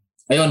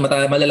 Ayun,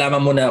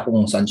 malalaman mo na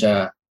kung saan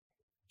siya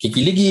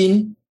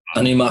kikiligin,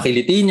 ano yung mga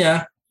kiliti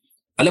niya,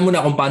 alam mo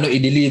na kung paano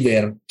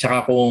i-deliver,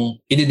 tsaka kung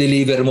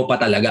i-deliver mo pa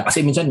talaga.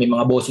 Kasi minsan may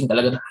mga bossing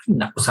talaga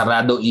na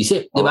sarado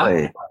isip, di ba?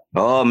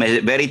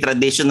 Very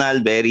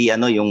traditional, very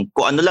yung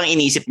kung ano lang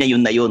inisip niya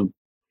yun na yun.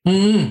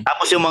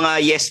 Tapos yung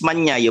mga yes man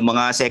niya, yung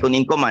mga second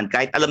in command,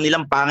 kahit alam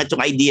nilang pangit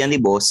yung idea ni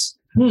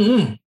boss,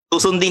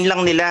 susundin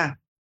lang nila.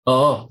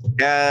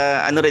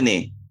 Kaya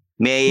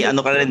may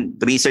ka rin,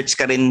 research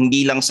ka rin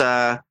hindi lang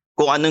sa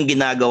kung anong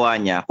ginagawa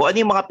niya, kung ano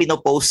yung mga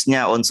pinopost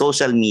niya on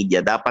social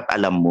media, dapat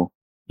alam mo.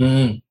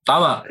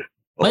 Tama.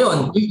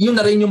 Ngayon, yun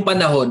na rin yung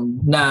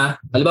panahon na,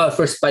 halimbawa,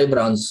 first 5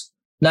 rounds,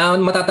 na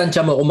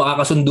matatansya mo kung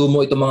makakasundo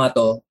mo itong mga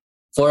to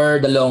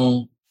for the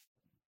long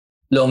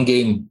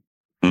game.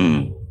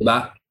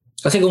 Diba?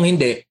 Kasi kung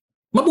hindi,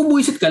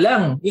 mabubuisit ka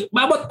lang.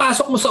 Bawat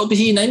pasok mo sa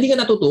opisina, hindi ka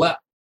natutuwa.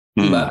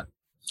 Diba?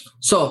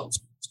 So,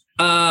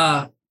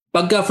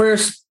 pagka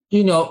first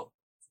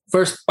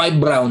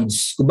 5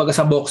 rounds, kumbaga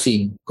sa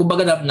boxing,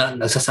 kumbaga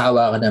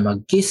nagsasawa ka na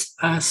mag-kiss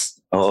ass.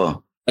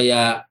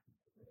 Kaya,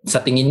 sa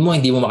tingin mo,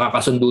 hindi mo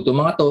makakasundo itong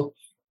mga to,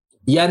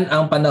 yan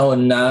ang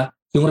panahon na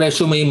yung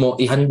resume mo,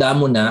 ihanda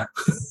mo na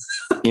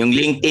Yung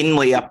LinkedIn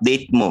mo,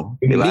 i-update mo.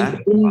 Di ba?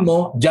 LinkedIn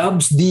mo,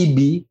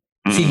 JobsDB,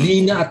 si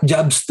Lina at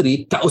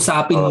JobStreet,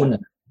 kausapin mo na.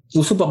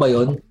 Uso pa ba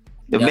yun?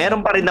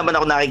 Meron pa rin naman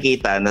ako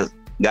nakikita na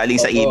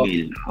galing sa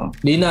email.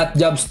 Lina at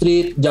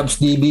JobStreet,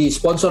 JobsDB,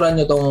 sponsoran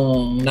nyo tong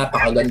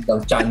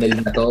napakagandang channel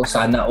na to.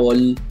 Sana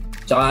all.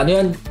 Tsaka ano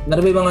yan?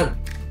 Ano ba yung mga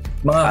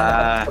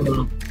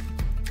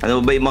ano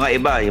ba yung mga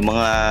iba? Yung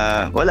mga,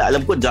 wala,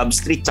 alam ko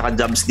JobStreet tsaka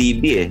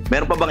JobsDB eh.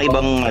 Meron pa bang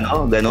ibang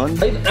ganon?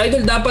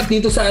 Idol, dapat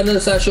dito sa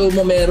show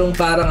mo merong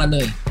parang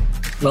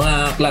mga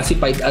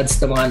classified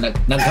ads na mga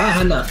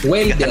naghahanap.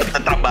 Welder.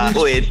 Ganun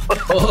trabaho eh.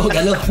 Oo,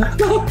 gano'n.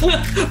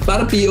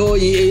 Parang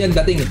POEA yan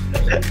dating.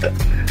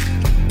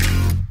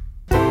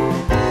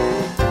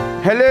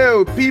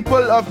 Hello,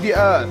 people of the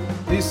earth.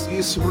 This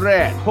is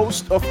Red,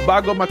 host of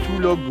Bago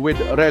Matulog with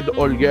Red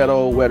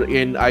Olguero,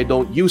 wherein I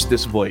don't use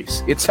this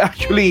voice. It's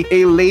actually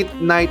a late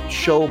night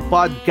show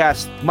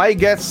podcast. My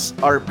guests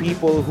are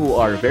people who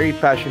are very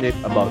passionate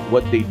about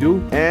what they do,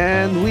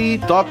 and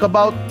we talk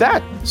about that.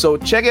 So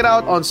check it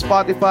out on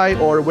Spotify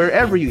or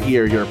wherever you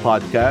hear your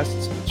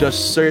podcasts.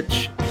 Just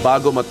search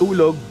Bago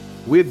Matulog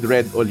with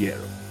Red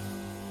Olguero.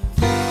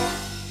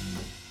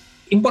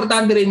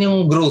 Importante rin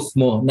yung growth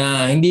mo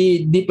na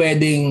hindi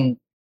pwedeng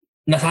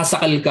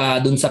nasasakal ka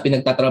dun sa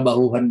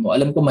pinagtatrabahuhan mo.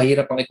 Alam ko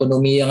mahirap ang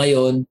ekonomiya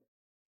ngayon,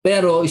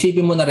 pero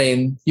isipin mo na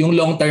rin yung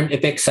long-term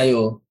effect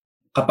sa'yo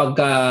kapag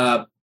ka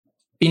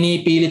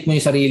pinipilit mo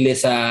yung sarili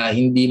sa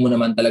hindi mo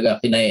naman talaga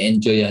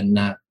kinaya-enjoyan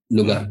na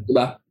lugar.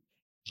 Diba?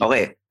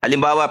 Okay.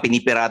 Halimbawa,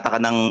 pinipirata ka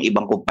ng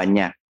ibang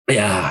kumpanya.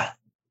 Yeah.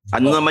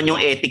 Ano naman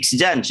yung ethics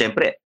dyan?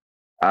 Siyempre,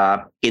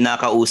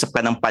 kinakausap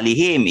ka ng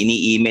palihim,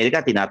 ini-email ka,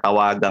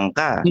 tinatawagan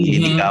ka,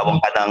 nililigawan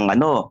ka ng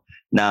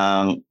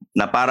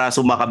na para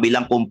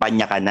sumakabilang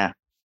kumpanya ka na.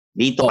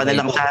 Dito ka na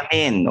lang sa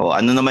amin. O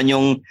ano naman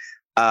yung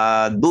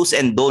do's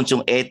and don'ts,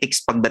 yung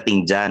ethics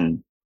pagdating dyan.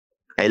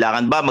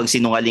 Kailangan ba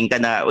magsinungaling ka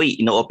na, uy,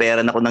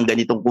 ino-opera na ako ng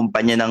ganitong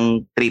kumpanya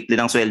ng triple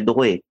ng sweldo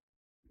ko eh.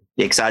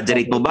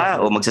 I-exaggerate mo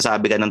ba? O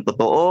magsasabi ka ng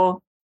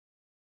totoo?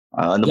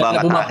 Ano ba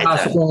ang atake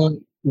dyan?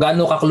 Kung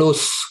gaano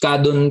ka-close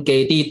ka dun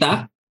kay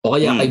tita o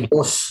kaya kay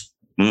boss.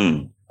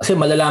 Kasi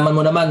malalaman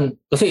mo naman,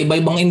 kasi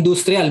iba-ibang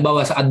industrial,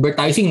 bawa sa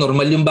advertising,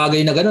 normal yung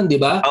bagay na ganun, di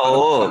ba?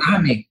 Oo.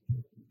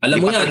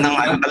 Alam mo yan.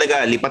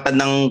 Lipatan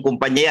ng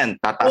kumpanya yan.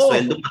 Tataas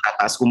sweldo mo,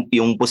 tataas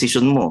yung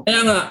posisyon mo.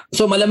 Kaya nga,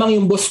 so malamang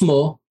yung boss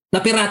mo,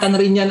 napirata na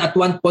rin yan at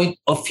one point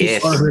of his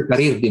or her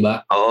career, di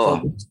ba?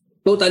 Oo.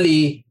 So,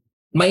 totally,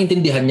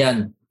 maintindihan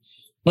yan.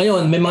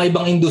 Ngayon, may mga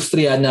ibang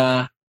industriya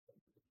na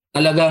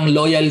talagang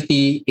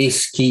loyalty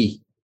is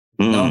key.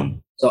 No?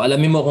 So,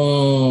 alamin mo kung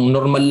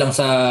normal lang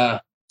sa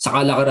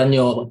kalakaran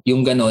nyo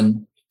yung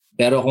ganon.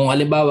 Pero kung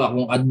halimbawa,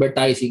 kung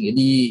advertising,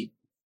 edi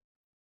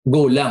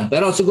go lang.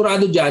 Pero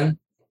sigurado dyan,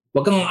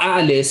 huwag kang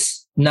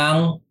aalis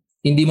nang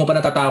hindi mo pa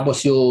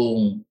natatapos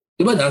yung,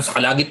 di ba, sa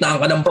kalagitnaan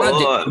ka ng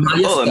project.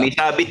 May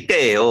sabit ka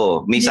eh.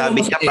 May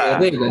sabit ka pa.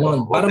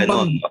 Ganon.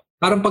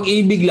 Parang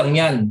pag-ibig lang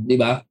yan, di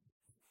ba?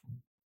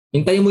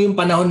 Hintayin mo yung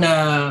panahon na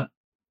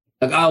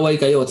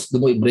nag-away kayo at doon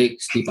mo i-break,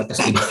 lipat ka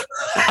sa iba.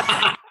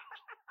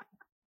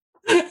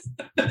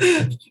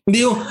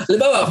 Hindi yung,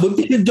 halimbawa,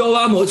 buntis yung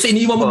jowa mo, sa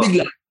iniwan mo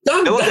bigla.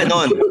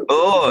 Ganon.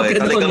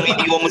 Talagang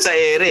iniwan mo sa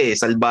ere.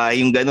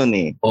 Salbahe yung ganon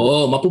eh.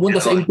 Mapupunta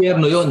sa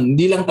impyerno yun.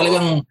 Hindi lang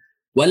talagang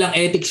walang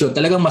ethics yun.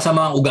 Talagang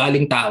masama ang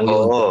ugaling tao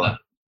yun.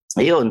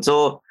 Ayun.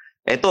 So,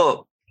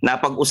 eto,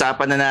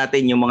 napag-usapan na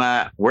natin yung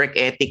mga work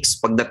ethics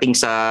pagdating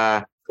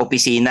sa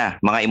opisina,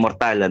 mga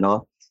immortal,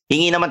 ano?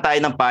 Hingi naman tayo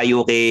ng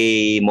payo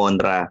kay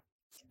Monra.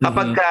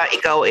 Kapag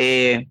ikaw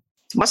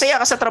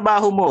masaya ka sa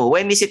trabaho mo,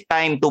 when is it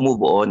time to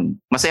move on?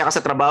 Masaya ka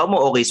sa trabaho mo,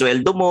 okay,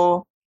 sweldo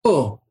mo.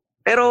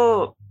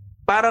 Pero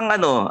parang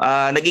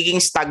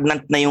nagiging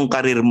stagnant na yung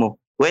karir mo.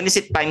 When is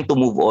it time to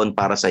move on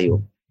para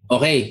sa'yo?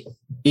 Okay.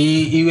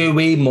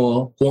 I-weigh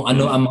mo kung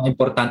ano ang mga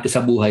importante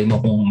sa buhay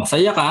mo. Kung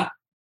masaya ka,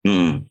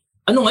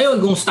 ano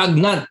ngayon kung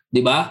stagnant,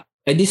 di ba?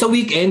 Di sa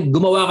weekend,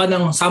 gumawa ka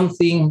ng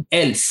something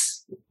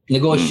else.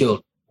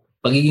 Negosyo.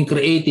 Pagiging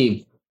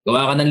creative.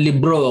 Gawa ka ng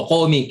libro,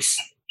 comics.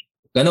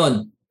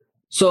 Ganon.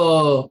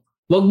 So,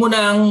 wag mo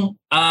nang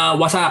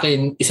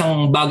wasakin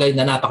isang bagay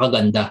na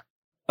napakaganda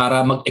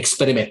para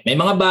mag-experiment. May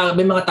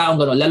mga taong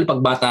gano'n, lalo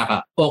pag bata ka,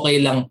 okay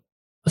lang.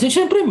 Kasi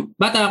syempre,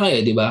 bata ka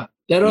di ba?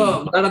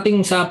 Pero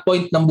darating sa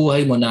point ng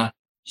buhay mo na,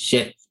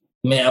 shit,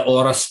 may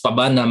oras pa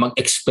ba na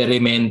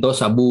mag-eksperimento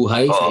sa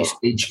buhay, sa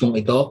stage kong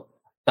ito?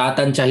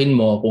 Tatansyahin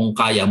mo kung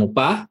kaya mo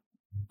pa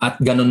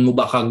at ganun mo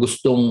ba ka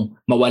gustong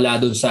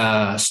mawala dun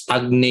sa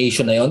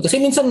stagnation na yon?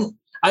 Kasi minsan,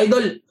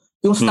 idol,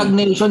 yung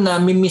stagnation na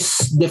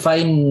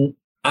misdefine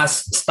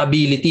as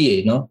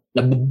stability no? Na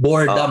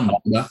boredom,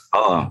 diba?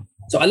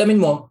 So alamin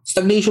mo,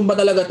 stagnation ba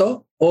talaga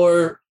to?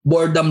 Or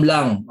boredom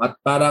lang? At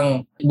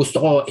parang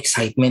gusto ko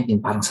excitement din,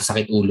 parang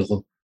sasakit ulo ko.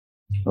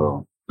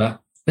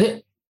 Diba?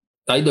 Kasi,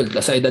 idol,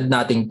 sa edad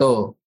nating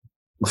to,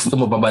 gusto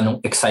mo pa ba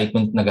nung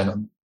excitement na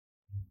gano'n?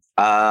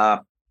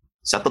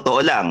 Sa totoo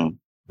lang,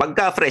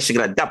 pagka fresh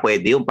grad ka,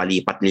 pwede yung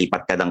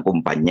palipat-lipat ka ng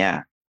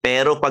kumpanya.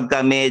 Pero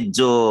pagka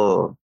medyo,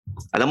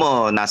 alam mo,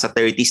 nasa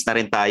 30s na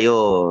rin tayo,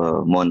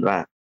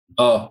 Monra.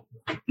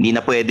 Hindi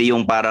na pwede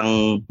yung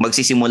parang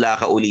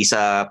magsisimula ka uli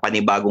sa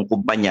panibagong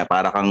kumpanya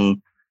para kang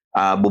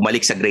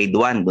bumalik sa grade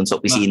 1 dun sa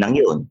opisinang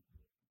yun.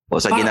 O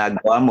sa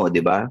ginagawa mo,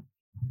 di ba?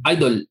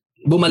 Idol,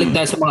 bumalik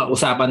tayo sa mga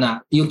usapan na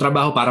yung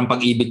trabaho parang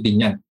pag-ibig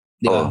din yan.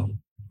 Di ba?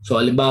 So,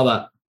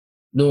 halimbawa,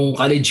 nung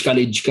college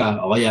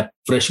ka o kaya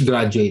fresh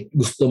graduate,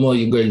 gusto mo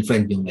yung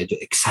girlfriend yung medyo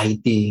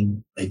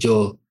exciting,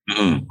 medyo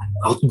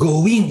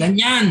outgoing,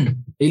 ganyan.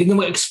 Mahilig na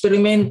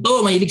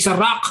mag-eksperimento, mahilig sa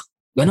rock.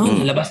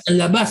 Ganon,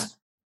 labas.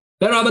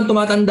 Pero habang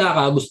tumatanda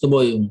ka, gusto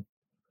mo yung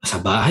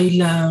sa bahay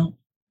lang,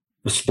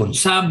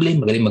 responsable,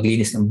 magaling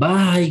maglinis ng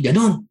bahay,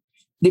 ganon.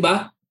 Di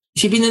ba?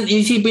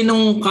 Isipin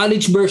ng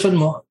college version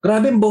mo,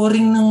 grabe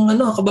boring ng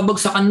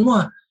kababagsakan mo.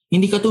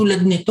 Hindi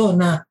katulad nito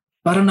na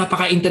parang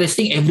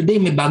napaka-interesting, everyday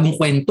may bagong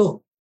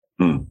kwento.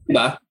 Di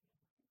ba?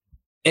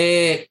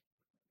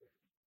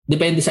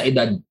 Depende sa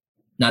edad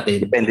natin.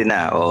 Depende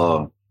na,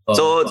 oo.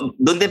 So,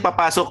 doon din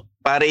papasok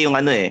pare yung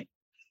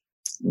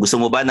gusto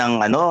mo ba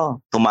ng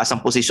tumaas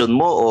ang posisyon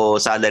mo o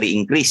salary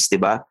increase, di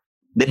ba?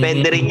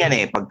 Depende rin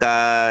yan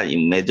Pagka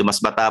medyo mas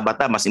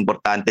bata-bata, mas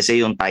importante sa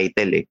yung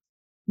title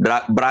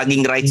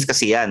bragging rights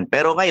kasi yan.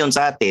 Pero ngayon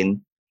sa atin,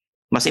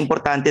 mas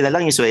importante na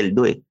lang yung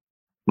sweldo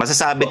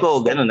Masasabi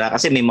ko ganun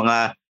kasi may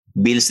mga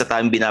bills na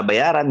tayong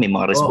binabayaran, may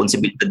mga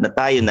responsibilidad na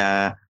tayo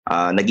na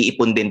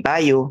nag-iipon din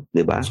tayo,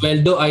 di ba?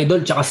 Sweldo,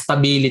 idol, tsaka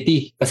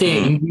stability.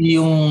 Kasi hindi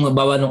yung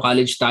bawa nung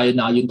college tayo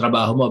na yung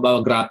trabaho mo,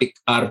 bawa graphic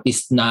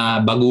artist na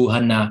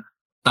baguhan na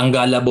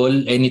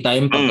tanggalable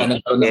anytime pagka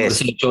nagkaroon ng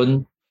recession,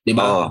 di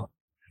ba?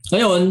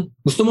 Ngayon,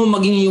 gusto mo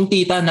maging yung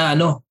tita na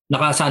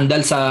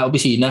nakasandal sa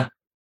opisina.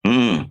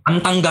 Ang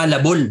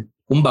tanggalable,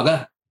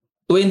 kumbaga.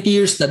 20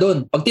 years na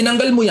doon. Pag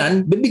tinanggal mo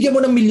yan, bibigyan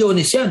mo ng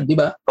milyones yan, di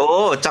ba?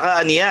 Oo,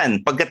 tsaka yan.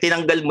 Pagka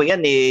tinanggal mo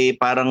yan,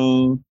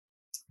 parang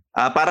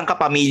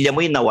kapamilya mo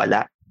yung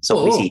nawala sa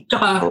opisina.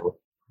 Tsaka,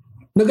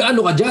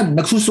 nag-ano ka dyan,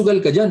 nagsusugal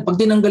ka dyan. Pag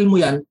tinanggal mo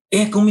yan,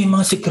 kung may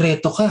mga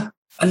sikreto ka,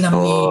 alam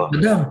ni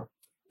madam.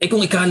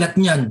 Kung ikalat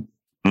niyan,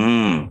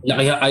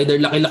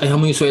 either laki-lakihan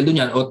mo yung sweldo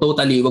niyan o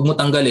totally, wag mo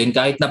tanggalin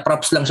kahit na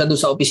props lang siya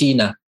doon sa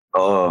opisina.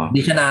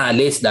 Hindi siya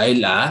naaalis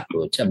dahil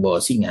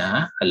bossing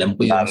alam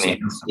ko yung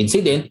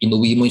incident,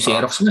 inuwi mo yung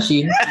Xerox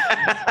machine.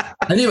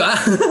 Di ba?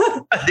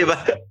 Di ba?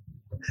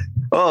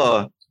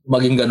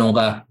 Maging ganun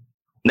ka.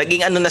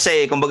 Naging na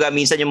siya kumbaga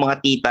minsan yung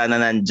mga tita na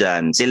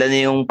nandyan, sila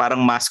na yung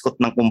parang mascot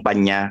ng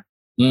kumpanya.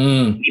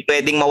 Hindi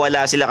pwedeng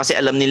mawala sila kasi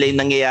alam nila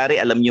yung nangyayari,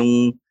 alam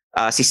yung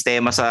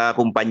sistema sa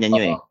kumpanya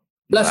nyo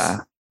Plus,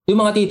 yung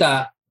mga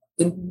tita,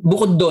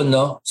 bukod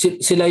doon,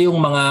 sila yung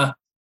mga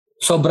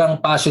sobrang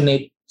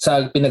passionate sa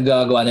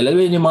pinagagawa nila.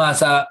 Yung mga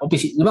sa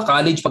office, di ba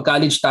college, pag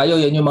college tayo,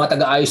 yan yung mga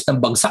taga-ayos ng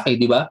bagsak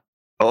di ba?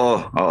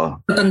 Oo.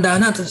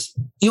 Matanda na.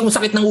 Yung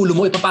sakit ng ulo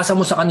mo, ipapasa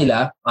mo sa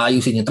kanila,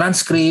 ayusin yung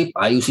transcript,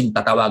 ayusin,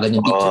 tatawagan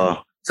yung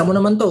teacher. Saan mo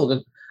naman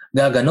to?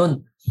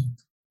 Gaganon.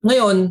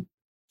 Ngayon,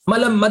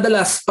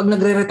 madalas, pag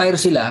nagre-retire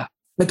sila,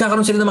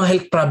 nagkakaroon sila ng mga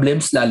health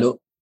problems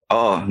lalo.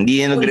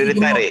 Hindi na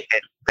nagre-retire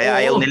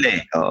Kaya ayaw nila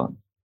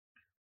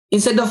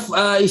Instead of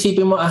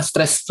isipin mo,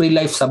 stress-free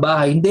life sa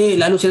bahay, hindi,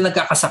 lalo sila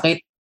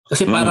nagkakasakit.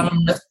 Kasi parang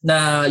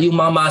na yung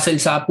mga muscle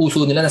sa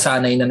puso nila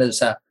nasanay na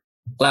sa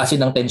klase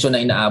ng tensyon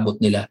na inaabot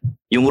nila.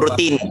 Yung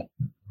routine,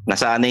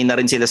 nasanay na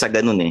rin sila sa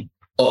ganun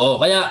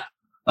Oo, kaya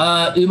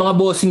yung mga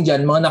bossing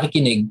dyan, mga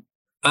nakikinig,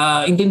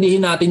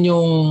 intindihin natin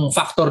yung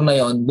factor na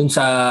yon dun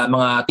sa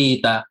mga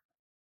tita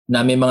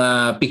na may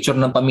mga picture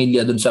ng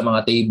pamilya dun sa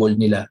mga table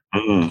nila.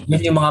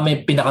 Yan yung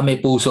mga may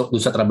puso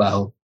dun sa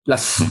trabaho.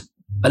 Plus,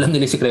 alam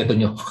nila yung sikreto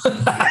nyo.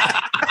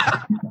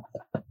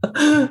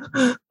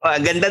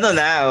 Ganda nun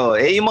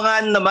yung mga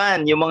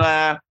naman, yung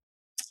mga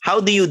how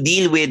do you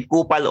deal with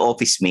kupal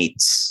office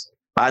mates?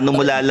 Paano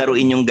mo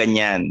lalaruin yung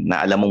ganyan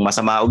na alam mong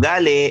masama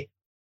ugali,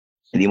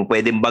 hindi mo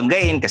pwedeng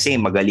banggain kasi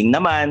magaling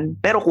naman,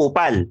 pero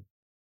kupal.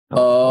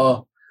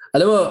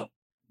 Alam mo,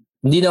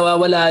 hindi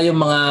nawawala yung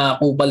mga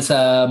kupal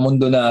sa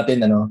mundo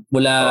natin.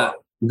 Mula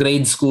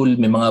grade school,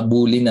 may mga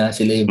bully na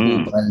sila yung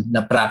kupal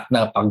na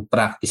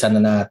pag-practicean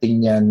na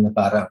natin yan na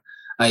parang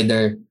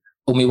either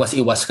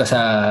umiwas-iwas ka sa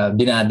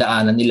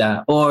dinadaanan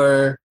nila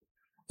or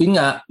yun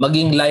nga,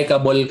 maging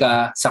likable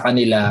ka sa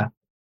kanila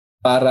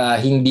para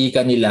hindi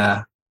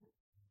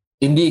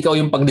ikaw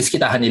yung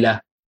pagdiskitahan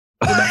nila.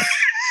 Diba?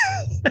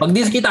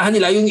 Pagdiskitahan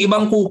nila yung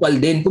ibang kupal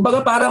din.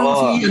 Kumbaga parang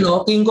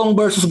King Kong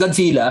versus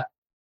Godzilla.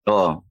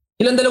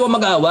 Ilang dalawa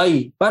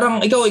mag-away.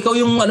 Parang ikaw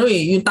yung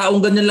yung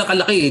taong ganyan lang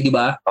kalaki, di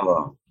ba?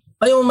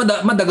 Ayaw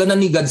madaganan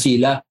ni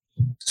Godzilla.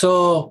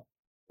 So,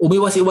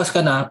 umiwas-iwas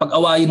ka na,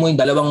 pag-awayin mo yung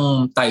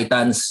dalawang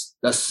titans,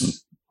 tapos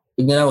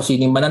tignan mo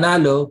sino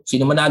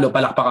manalo,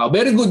 palakpak ka.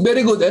 Very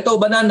good. Eto,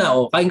 banana,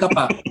 kain ka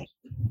pa.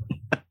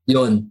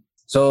 Yun.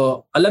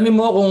 So, alamin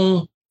mo kung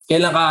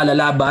kailan ka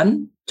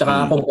lalaban,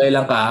 tsaka kung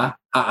kailan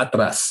ka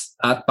aatras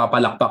at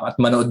papalakpak at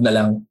manood na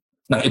lang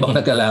ng ibang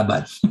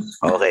nagkalaban.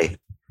 Okay.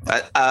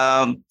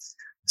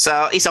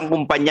 Sa isang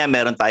kumpanya,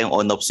 meron tayong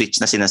on-off switch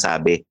na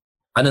sinasabi.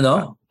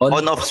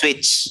 On-off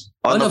switch.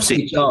 On-off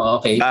switch.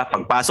 Okay.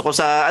 Pagpasok ko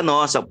sa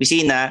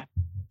opisina,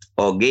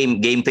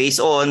 game face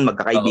on,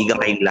 magkakaibigan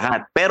kayong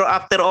lahat. Pero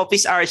after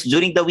office hours,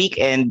 during the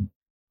weekend,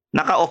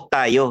 naka-off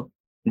tayo.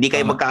 Hindi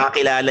kayo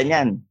magkakakilala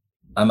niyan.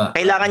 Tama.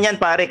 Kailangan yan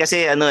pare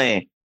kasi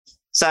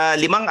sa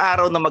 5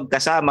 araw na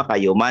magkasama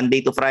kayo,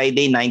 Monday to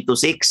Friday, 9 to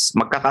 6,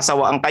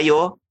 magkakasawaan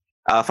kayo,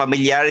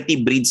 familiarity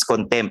breeds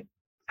contempt.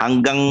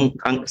 Hanggang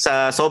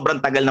sa sobrang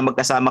tagal na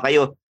magkasama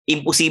kayo,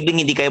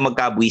 imposibleng hindi kayo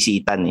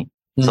magkabuisitan eh.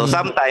 So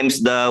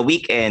sometimes the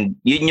weekend,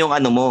 yun yung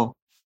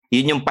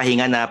yun yung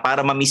pahinga na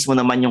para ma-miss mo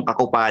naman yung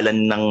kakupalan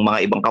ng mga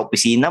ibang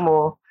kaopisina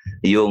mo,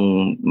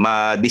 yung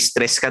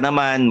ma-distress ka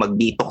naman,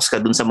 mag-detox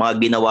ka dun sa mga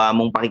ginawa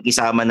mong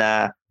pakikisama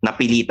na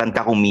napilitan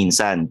ka kung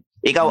minsan.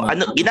 Ikaw,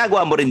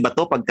 ginagawa mo rin ba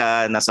to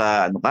pagka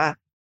nasa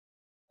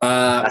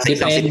nasa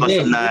isang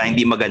sitwasyon na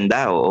hindi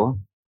maganda, oo?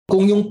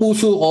 Kung yung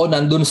puso ko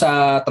nandun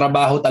sa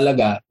trabaho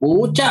talaga,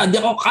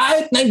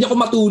 kahit na hindi ako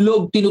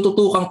matulog,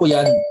 tinututukan ko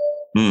yan.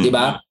 Di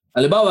ba?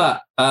 Halimbawa,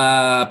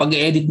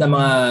 pag-edit ng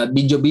mga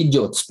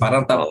video,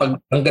 parang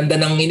ang ganda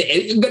ng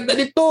ang ganda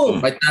nito.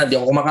 Kahit na hindi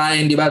ako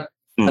kumakain, di ba?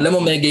 Alam mo,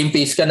 may game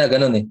face ka na,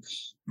 ganun eh.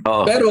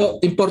 Pero,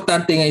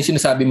 importante nga yung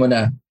sinasabi mo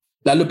na,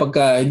 lalo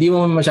pagka hindi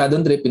mo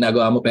masyadong trip,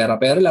 pinagawa mo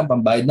pera-pera lang,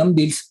 pambayad ng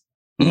bills,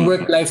 yung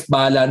work-life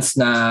balance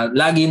na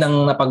lagi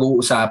nang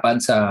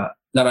napag-uusapan sa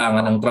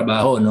larangan ng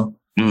trabaho, no?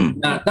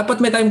 Na, dapat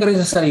may time ka rin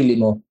sa sarili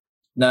mo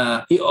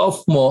na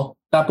i-off mo,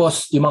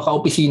 tapos yung mga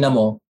kaopisina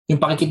mo, yung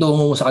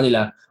pakikitungo mo sa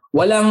kanila,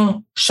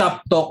 walang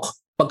shop talk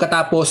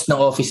pagkatapos ng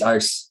office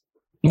hours.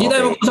 Hindi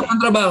tayo mag-usap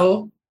ng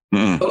trabaho,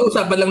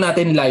 pag-uusapan lang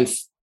natin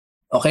life.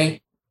 Okay?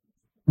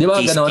 Di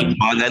ba ganon?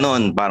 Mga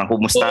ganon, parang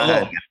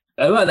kumustahan.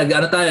 Diba,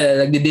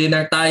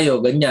 nagdi-dinner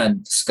tayo, ganyan.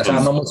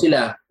 Kasama mo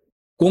sila.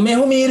 Kung may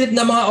humirit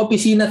na mga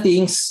opisina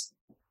things,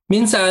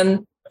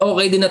 minsan,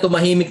 okay din na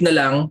tumahimik na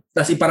lang,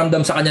 tapos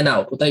iparamdam sa kanya na,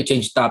 tayo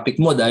change topic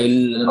mo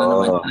dahil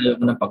naman tayo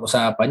ng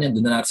pag-usapan yan.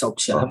 Doon na natin sa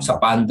opisina, sa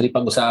pantry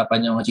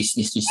pag-usapan yung mga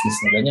chismis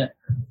na ganyan.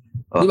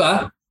 Di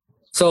ba?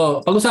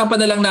 So,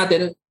 pag-usapan na lang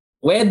natin,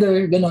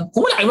 weather, gano'n.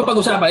 Kung wala kayo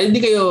mapag-usapan,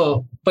 hindi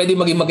kayo pwede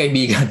maging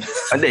magkaibigan.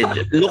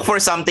 Look for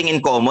something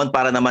in common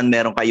para naman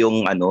meron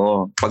kayong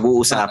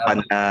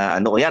pag-uusapan na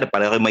kunyari,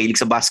 para kayo mahilig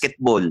sa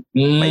basketball,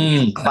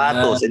 mahilig sa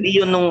sapatos. Hindi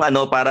yun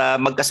para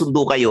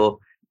magkasundo kayo.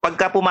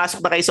 Pagka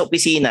pumasok na kayo sa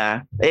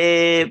opisina,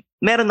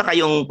 meron na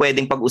kayong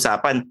pwedeng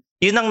pag-usapan.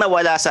 Yun ang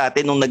nawala sa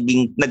atin nung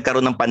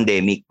nagkaroon ng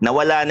pandemic.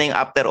 Nawala na yung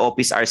after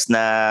office hours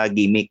na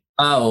gimmick.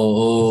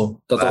 Oo.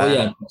 Totoo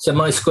yan. Sa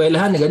mga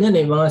eskwelahan, ganyan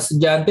mga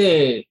estudyante,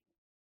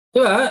 di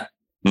ba?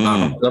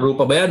 Laro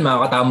pa ba yan?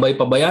 Makakatambay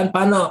pa ba yan?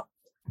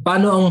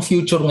 Paano ang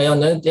future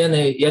ngayon?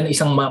 Yan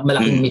isang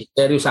malaking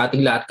misteryo sa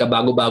ating lahat.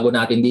 Kabago-bago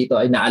natin dito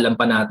ay naalam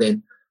pa natin.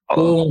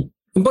 Kung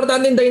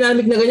importante yung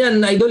dynamic na ganyan,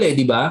 idol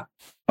di ba?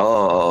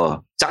 Oo.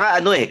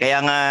 Tsaka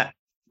kaya nga,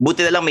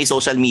 buti na lang may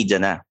social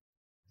media na.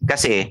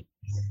 Kasi,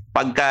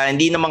 pagka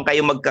hindi naman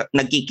kayo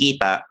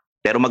nagkikita,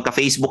 pero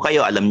magka-Facebook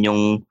kayo, alam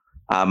nyong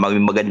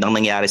magandang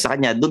nangyari sa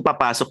kanya, doon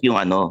papasok yung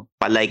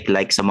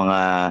pa-like sa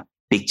mga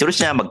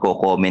pictures niya,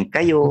 magko-comment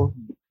kayo.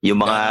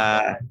 Yung mga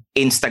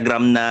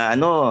Instagram na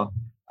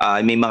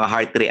may mga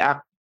heart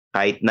react,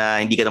 kahit na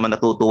hindi ka naman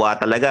natutuwa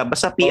talaga,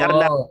 basta PR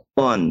lang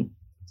doon.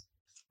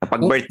 Kapag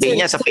birthday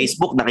niya sa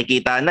Facebook,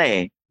 nakikita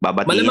na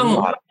babatiin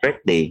mo happy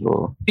birthday.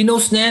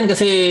 Pinost na yan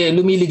kasi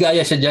lumiligaya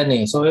siya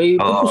dyan So,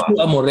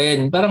 pupusuan mo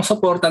rin. Parang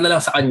suporta na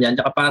lang sa kanya.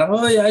 Tsaka parang,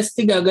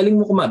 Estiga, galing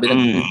mo kumabi.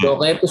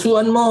 Okay,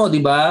 pusuan mo,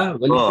 di ba?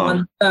 Galing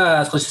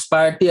kumanta. Christmas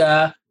party,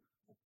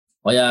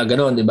 Kaya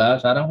gano'n, di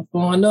ba? Parang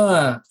kung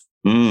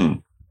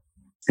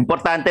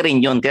Importante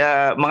rin yun.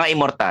 Kaya mga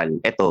immortal,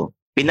 eto,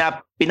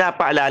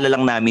 pinapaalala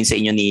lang namin sa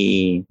inyo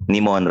ni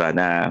Monra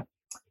na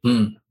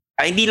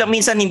hindi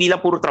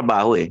lang puro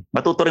trabaho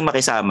Matuto rin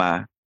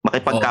makisama,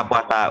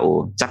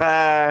 makipagkapwa-tao. Tsaka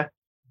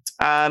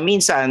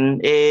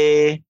minsan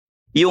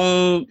yung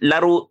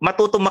laro,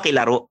 matutong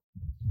makilaro.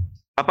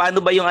 Paano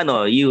ba yung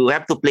you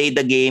have to play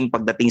the game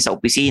pagdating sa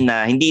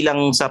opisina, hindi lang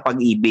sa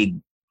pag-ibig,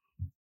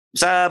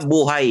 sa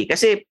buhay.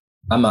 Kasi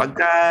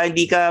pagka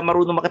hindi ka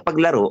marunong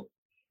makipaglaro,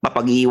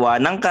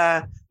 mapag-iiwanan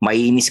ka,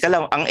 maiinis ka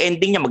lang. Ang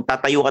ending niya,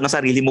 magtatayo ka ng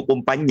sarili mo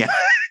kumpanya.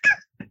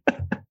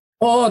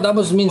 Oo,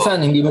 tapos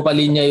minsan hindi mo pa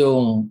linya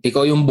yung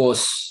ikaw yung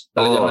boss.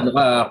 Talagang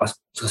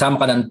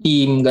kasama ka ng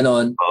team,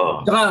 gano'n.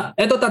 Saka,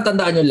 eto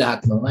tatandaan nyo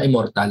lahat, mga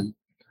immortal.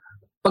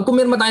 Pag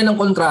pumirma tayo ng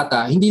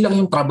kontrata, hindi lang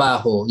yung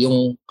trabaho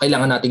yung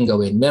kailangan nating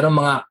gawin. Meron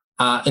mga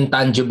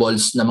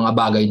intangibles na mga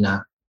bagay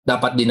na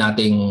dapat din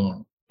nating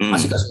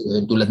asikaso,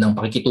 tulad ng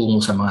pakikitungo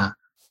sa mga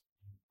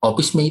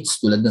office mates,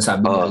 tulad ng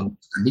sabi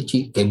ni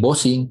kay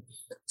bossing,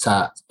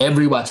 sa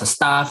everyone, sa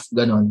staff,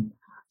 gano'n.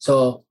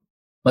 So,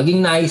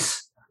 maging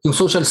nice, yung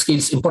social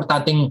skills,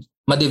 importanteng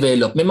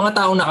ma-develop. May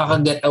mga taong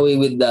nakaka-get away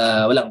with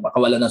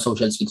wala ng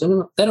social skills.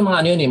 Pero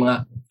mga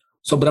mga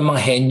sobrang mga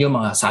henyo,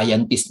 mga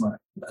scientist,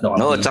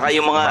 tsaka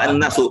yung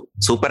mga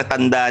super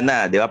tanda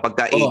na, di ba?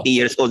 Pagka 80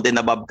 years old and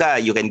above ka,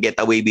 you can get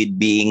away with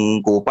being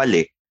kupal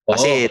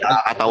Kasi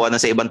nakakatawa na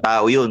sa ibang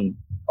tao yun.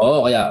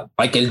 Kaya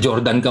Michael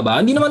Jordan ka ba?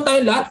 Hindi naman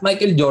tayo lahat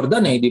Michael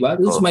Jordan di ba?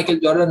 This Michael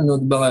Jordan,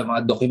 di ba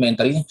mga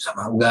documentary, sa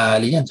mga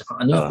ugali yan,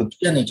 tsaka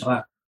yan,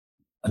 tsaka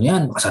ano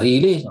yan,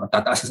 makasarili,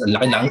 tataas,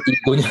 laki lang ang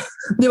ego niya.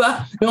 Di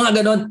ba? Yung mga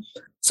ganon.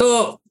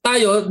 So,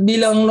 tayo,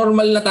 bilang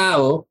normal na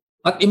tao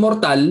at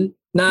immortal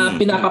na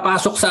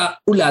pinapapasok sa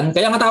ulan,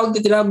 kaya nga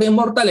tinawag na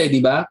immortal di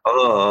ba?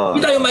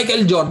 Hindi tayo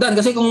Michael Jordan.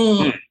 Kasi kung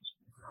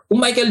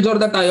Michael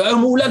Jordan tayo, ay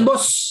umuulan,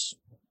 boss.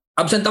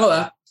 Absent ako,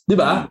 di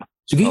ba?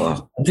 Sige,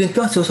 absent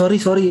ka. So,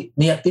 sorry.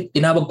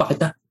 Tinawag pa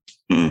kita.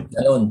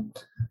 Ganon.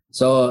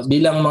 So,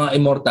 bilang mga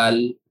immortal,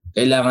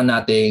 kailangan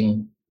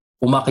nating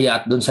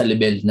umakyat doon sa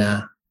level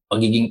na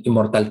pagiging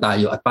immortal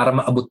tayo. At para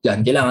maabot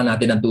yan, kailangan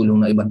natin ng tulong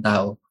ng ibang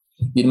tao.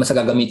 Hindi naman sa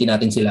gagamitin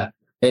natin sila.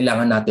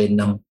 Kailangan natin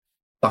ng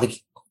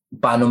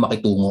paano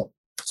makitungo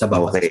sa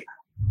bawat. Okay.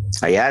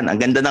 Ayan, ang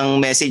ganda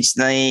ng message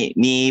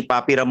ni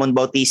Papi Ramon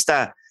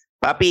Bautista.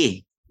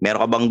 Papi,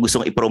 meron ka bang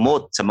gustong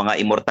i-promote sa mga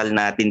immortal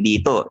natin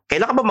dito?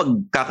 Kailan ka ba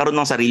magkakaroon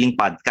ng sariling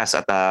podcast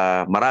at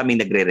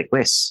maraming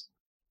nagre-request?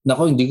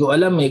 Nako, hindi ko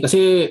alam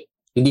kasi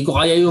hindi ko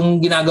kaya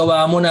yung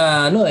ginagawa mo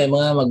na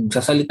mga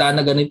magsasalita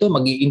na ganito,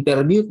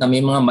 mag-i-interview na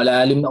may mga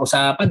malalim na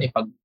usapan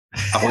pag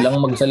ako lang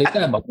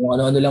magsalita, kung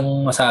ano-ano lang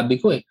masabi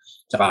ko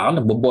Tsaka ako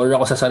nagbo-bore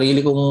ako sa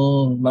sarili kong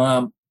mga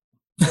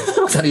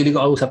sarili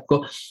ko kausap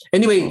ko.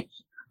 Anyway,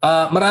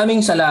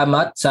 maraming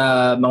salamat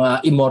sa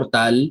mga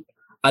immortal.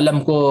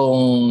 Alam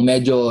kong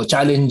medyo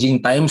challenging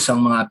times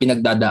ang mga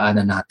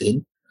pinagdadaanan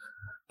natin.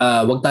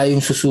 Huwag tayong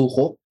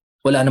susuko.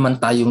 Wala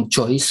naman tayong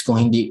choice kung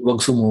hindi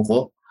wag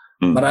sumuko.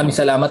 Maraming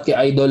salamat kay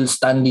Idol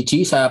Stanley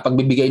Chi sa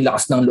pagbibigay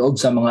lakas ng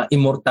loob sa mga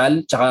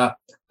immortal. Tsaka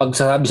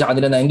pagsasabi sa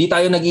kanila na hindi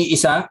tayo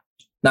nag-iisa.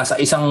 Nasa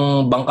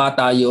isang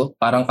bangka tayo,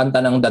 parang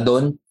kanta ng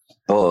Dadon.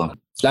 Oo.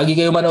 Lagi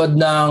kayo manood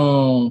ng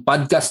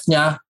podcast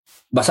niya.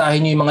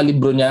 Basahin niyo yung mga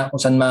libro niya kung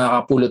saan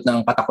makakapulot ng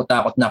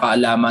katakot-takot na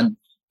kaalaman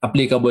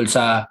applicable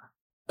sa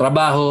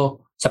trabaho,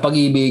 sa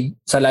pag-ibig,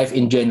 sa life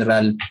in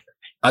general.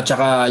 At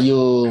saka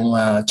yung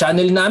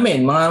channel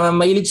namin, mga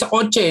mahilig sa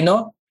kotse,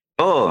 no?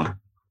 Oo.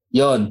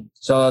 Yon.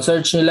 So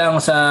search niyo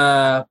lang sa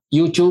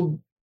YouTube,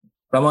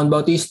 Ramon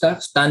Bautista,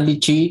 Stanley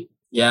Chi.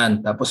 Yan.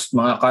 Tapos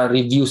mga car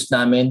reviews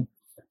namin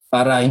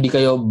para hindi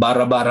kayo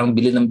bara-barang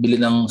bili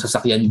ng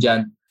sasakyan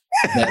dyan.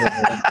 Meron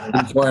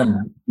inform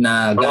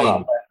na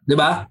guide. Di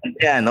ba?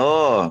 Yan,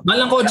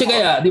 malang kotse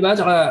kaya, di ba?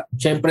 Saka,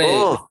 syempre...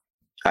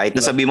 Kahit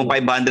na sabi mo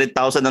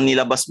 500,000 ang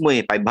nilabas mo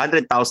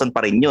 500,000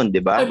 pa rin yun, di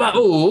ba?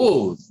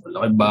 Oo.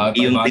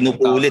 Yung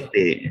pinupulit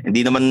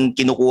Hindi naman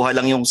kinukuha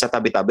lang yung sa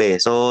tabi-tabi.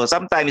 So,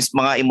 sometimes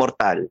mga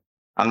immortal,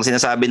 ang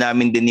sinasabi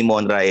namin din ni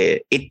Monra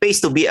it pays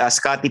to be a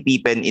Scottie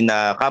Pippen in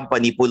a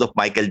company full of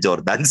Michael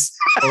Jordans.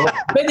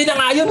 Pwede na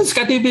nga yun,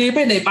 Scottie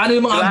Pippen Paano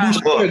yung mga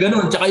booster,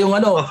 ganun. Tsaka yung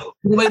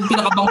di ba yung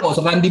pinakabangko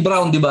sa Randy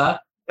Brown, di ba?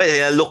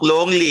 Look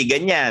Longley,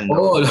 ganyan.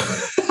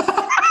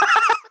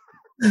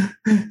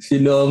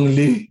 Si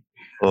Longley.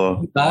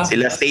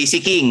 Sila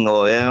Stacey King,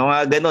 yung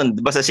mga ganun.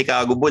 Di ba sa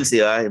Chicago Bulls,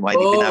 yung mga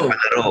hindi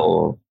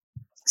pinapalaro.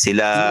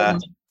 Sila,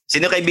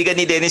 sino kaibigan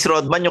ni Dennis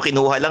Rodman, yung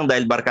kinuha lang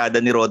dahil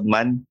barkada ni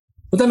Rodman?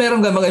 Puta,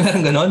 meron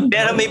ganon?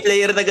 Pero may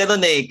player na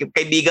ganon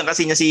Kaibigan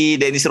kasi niya si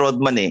Dennis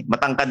Rodman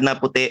Matangkad na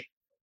puti.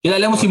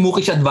 Kilala mo si Muki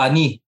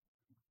Shadvani?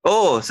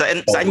 Sa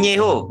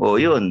Añejo.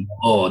 Yun.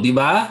 Di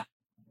ba?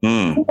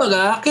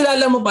 Kumbaga,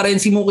 kilala mo pa rin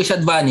si Muki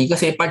Shadvani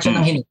kasi part siya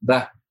ng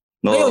Hinebra.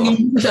 Ngayon, yung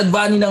Muki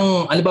Shadvani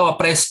ng, halimbawa,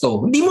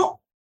 Presto, hindi mo.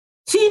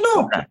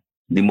 Sino?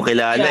 Hindi mo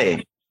kilala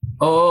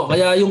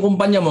kaya yung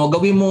kumpanya mo,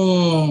 gawin mong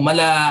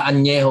mala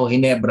Añejo,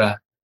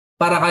 Hinebra,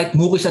 para kahit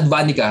Muki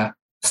Shadvani ka,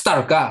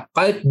 star ka.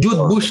 Kahit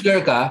Jude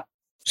Bushler ka,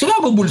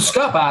 Chicago Bulls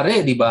ka,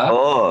 pare, di ba?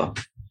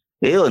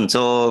 Ayun.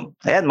 So,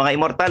 ayan, mga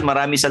immortal,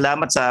 maraming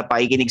salamat sa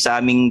pakikinig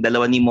sa aming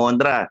dalawa ni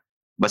Mondra.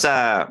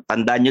 Basta,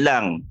 tandaan nyo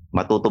lang,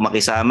 matuto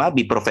makisama,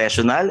 be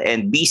professional,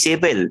 and be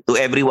civil to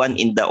everyone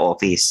in the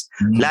office.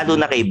 Lalo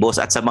na kay boss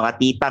at sa mga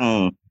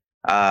titang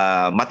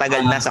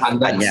matagal na sa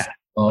kampanya.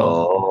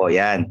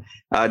 Yan.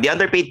 The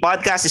Underpaid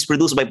Podcast is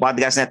produced by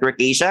Podcast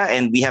Network Asia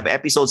and we have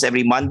episodes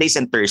every Mondays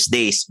and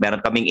Thursdays.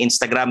 Meron kaming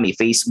Instagram, may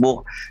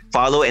Facebook.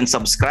 Follow and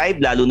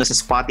subscribe lalo na sa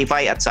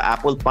Spotify at sa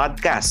Apple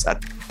Podcasts. At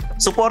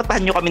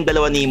supportahan nyo kaming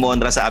dalawa ni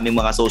Monra sa aming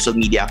mga social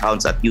media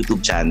accounts at YouTube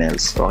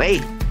channels.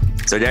 Okay?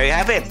 So there you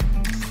have it.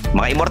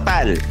 Mga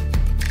immortal.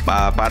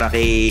 Para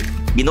kay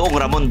Ginoong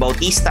Ramon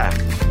Bautista.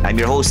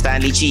 I'm your host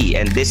Stanley Chi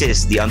and this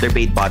is the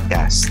Underpaid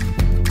Podcast.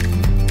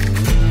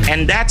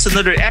 And that's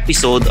another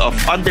episode of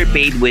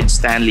Underpaid with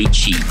Stanley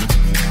Chi.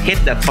 Hit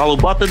that follow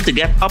button to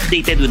get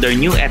updated with our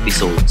new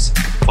episodes.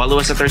 Follow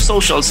us at our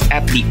socials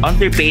at the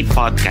Underpaid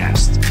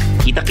Podcast.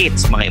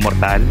 Kita-kits, mga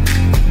immortal.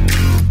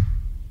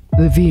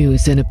 The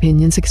views and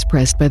opinions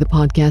expressed by the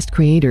podcast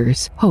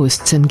creators,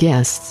 hosts, and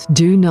guests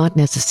do not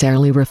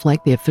necessarily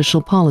reflect the official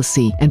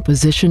policy and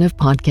position of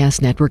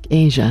Podcast Network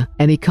Asia.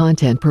 Any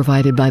content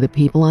provided by the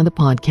people on the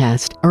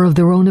podcast are of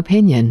their own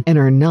opinion and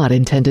are not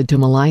intended to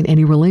malign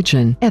any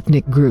religion,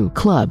 ethnic group,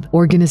 club,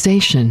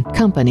 organization,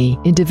 company,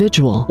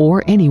 individual,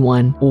 or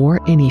anyone or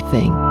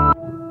anything.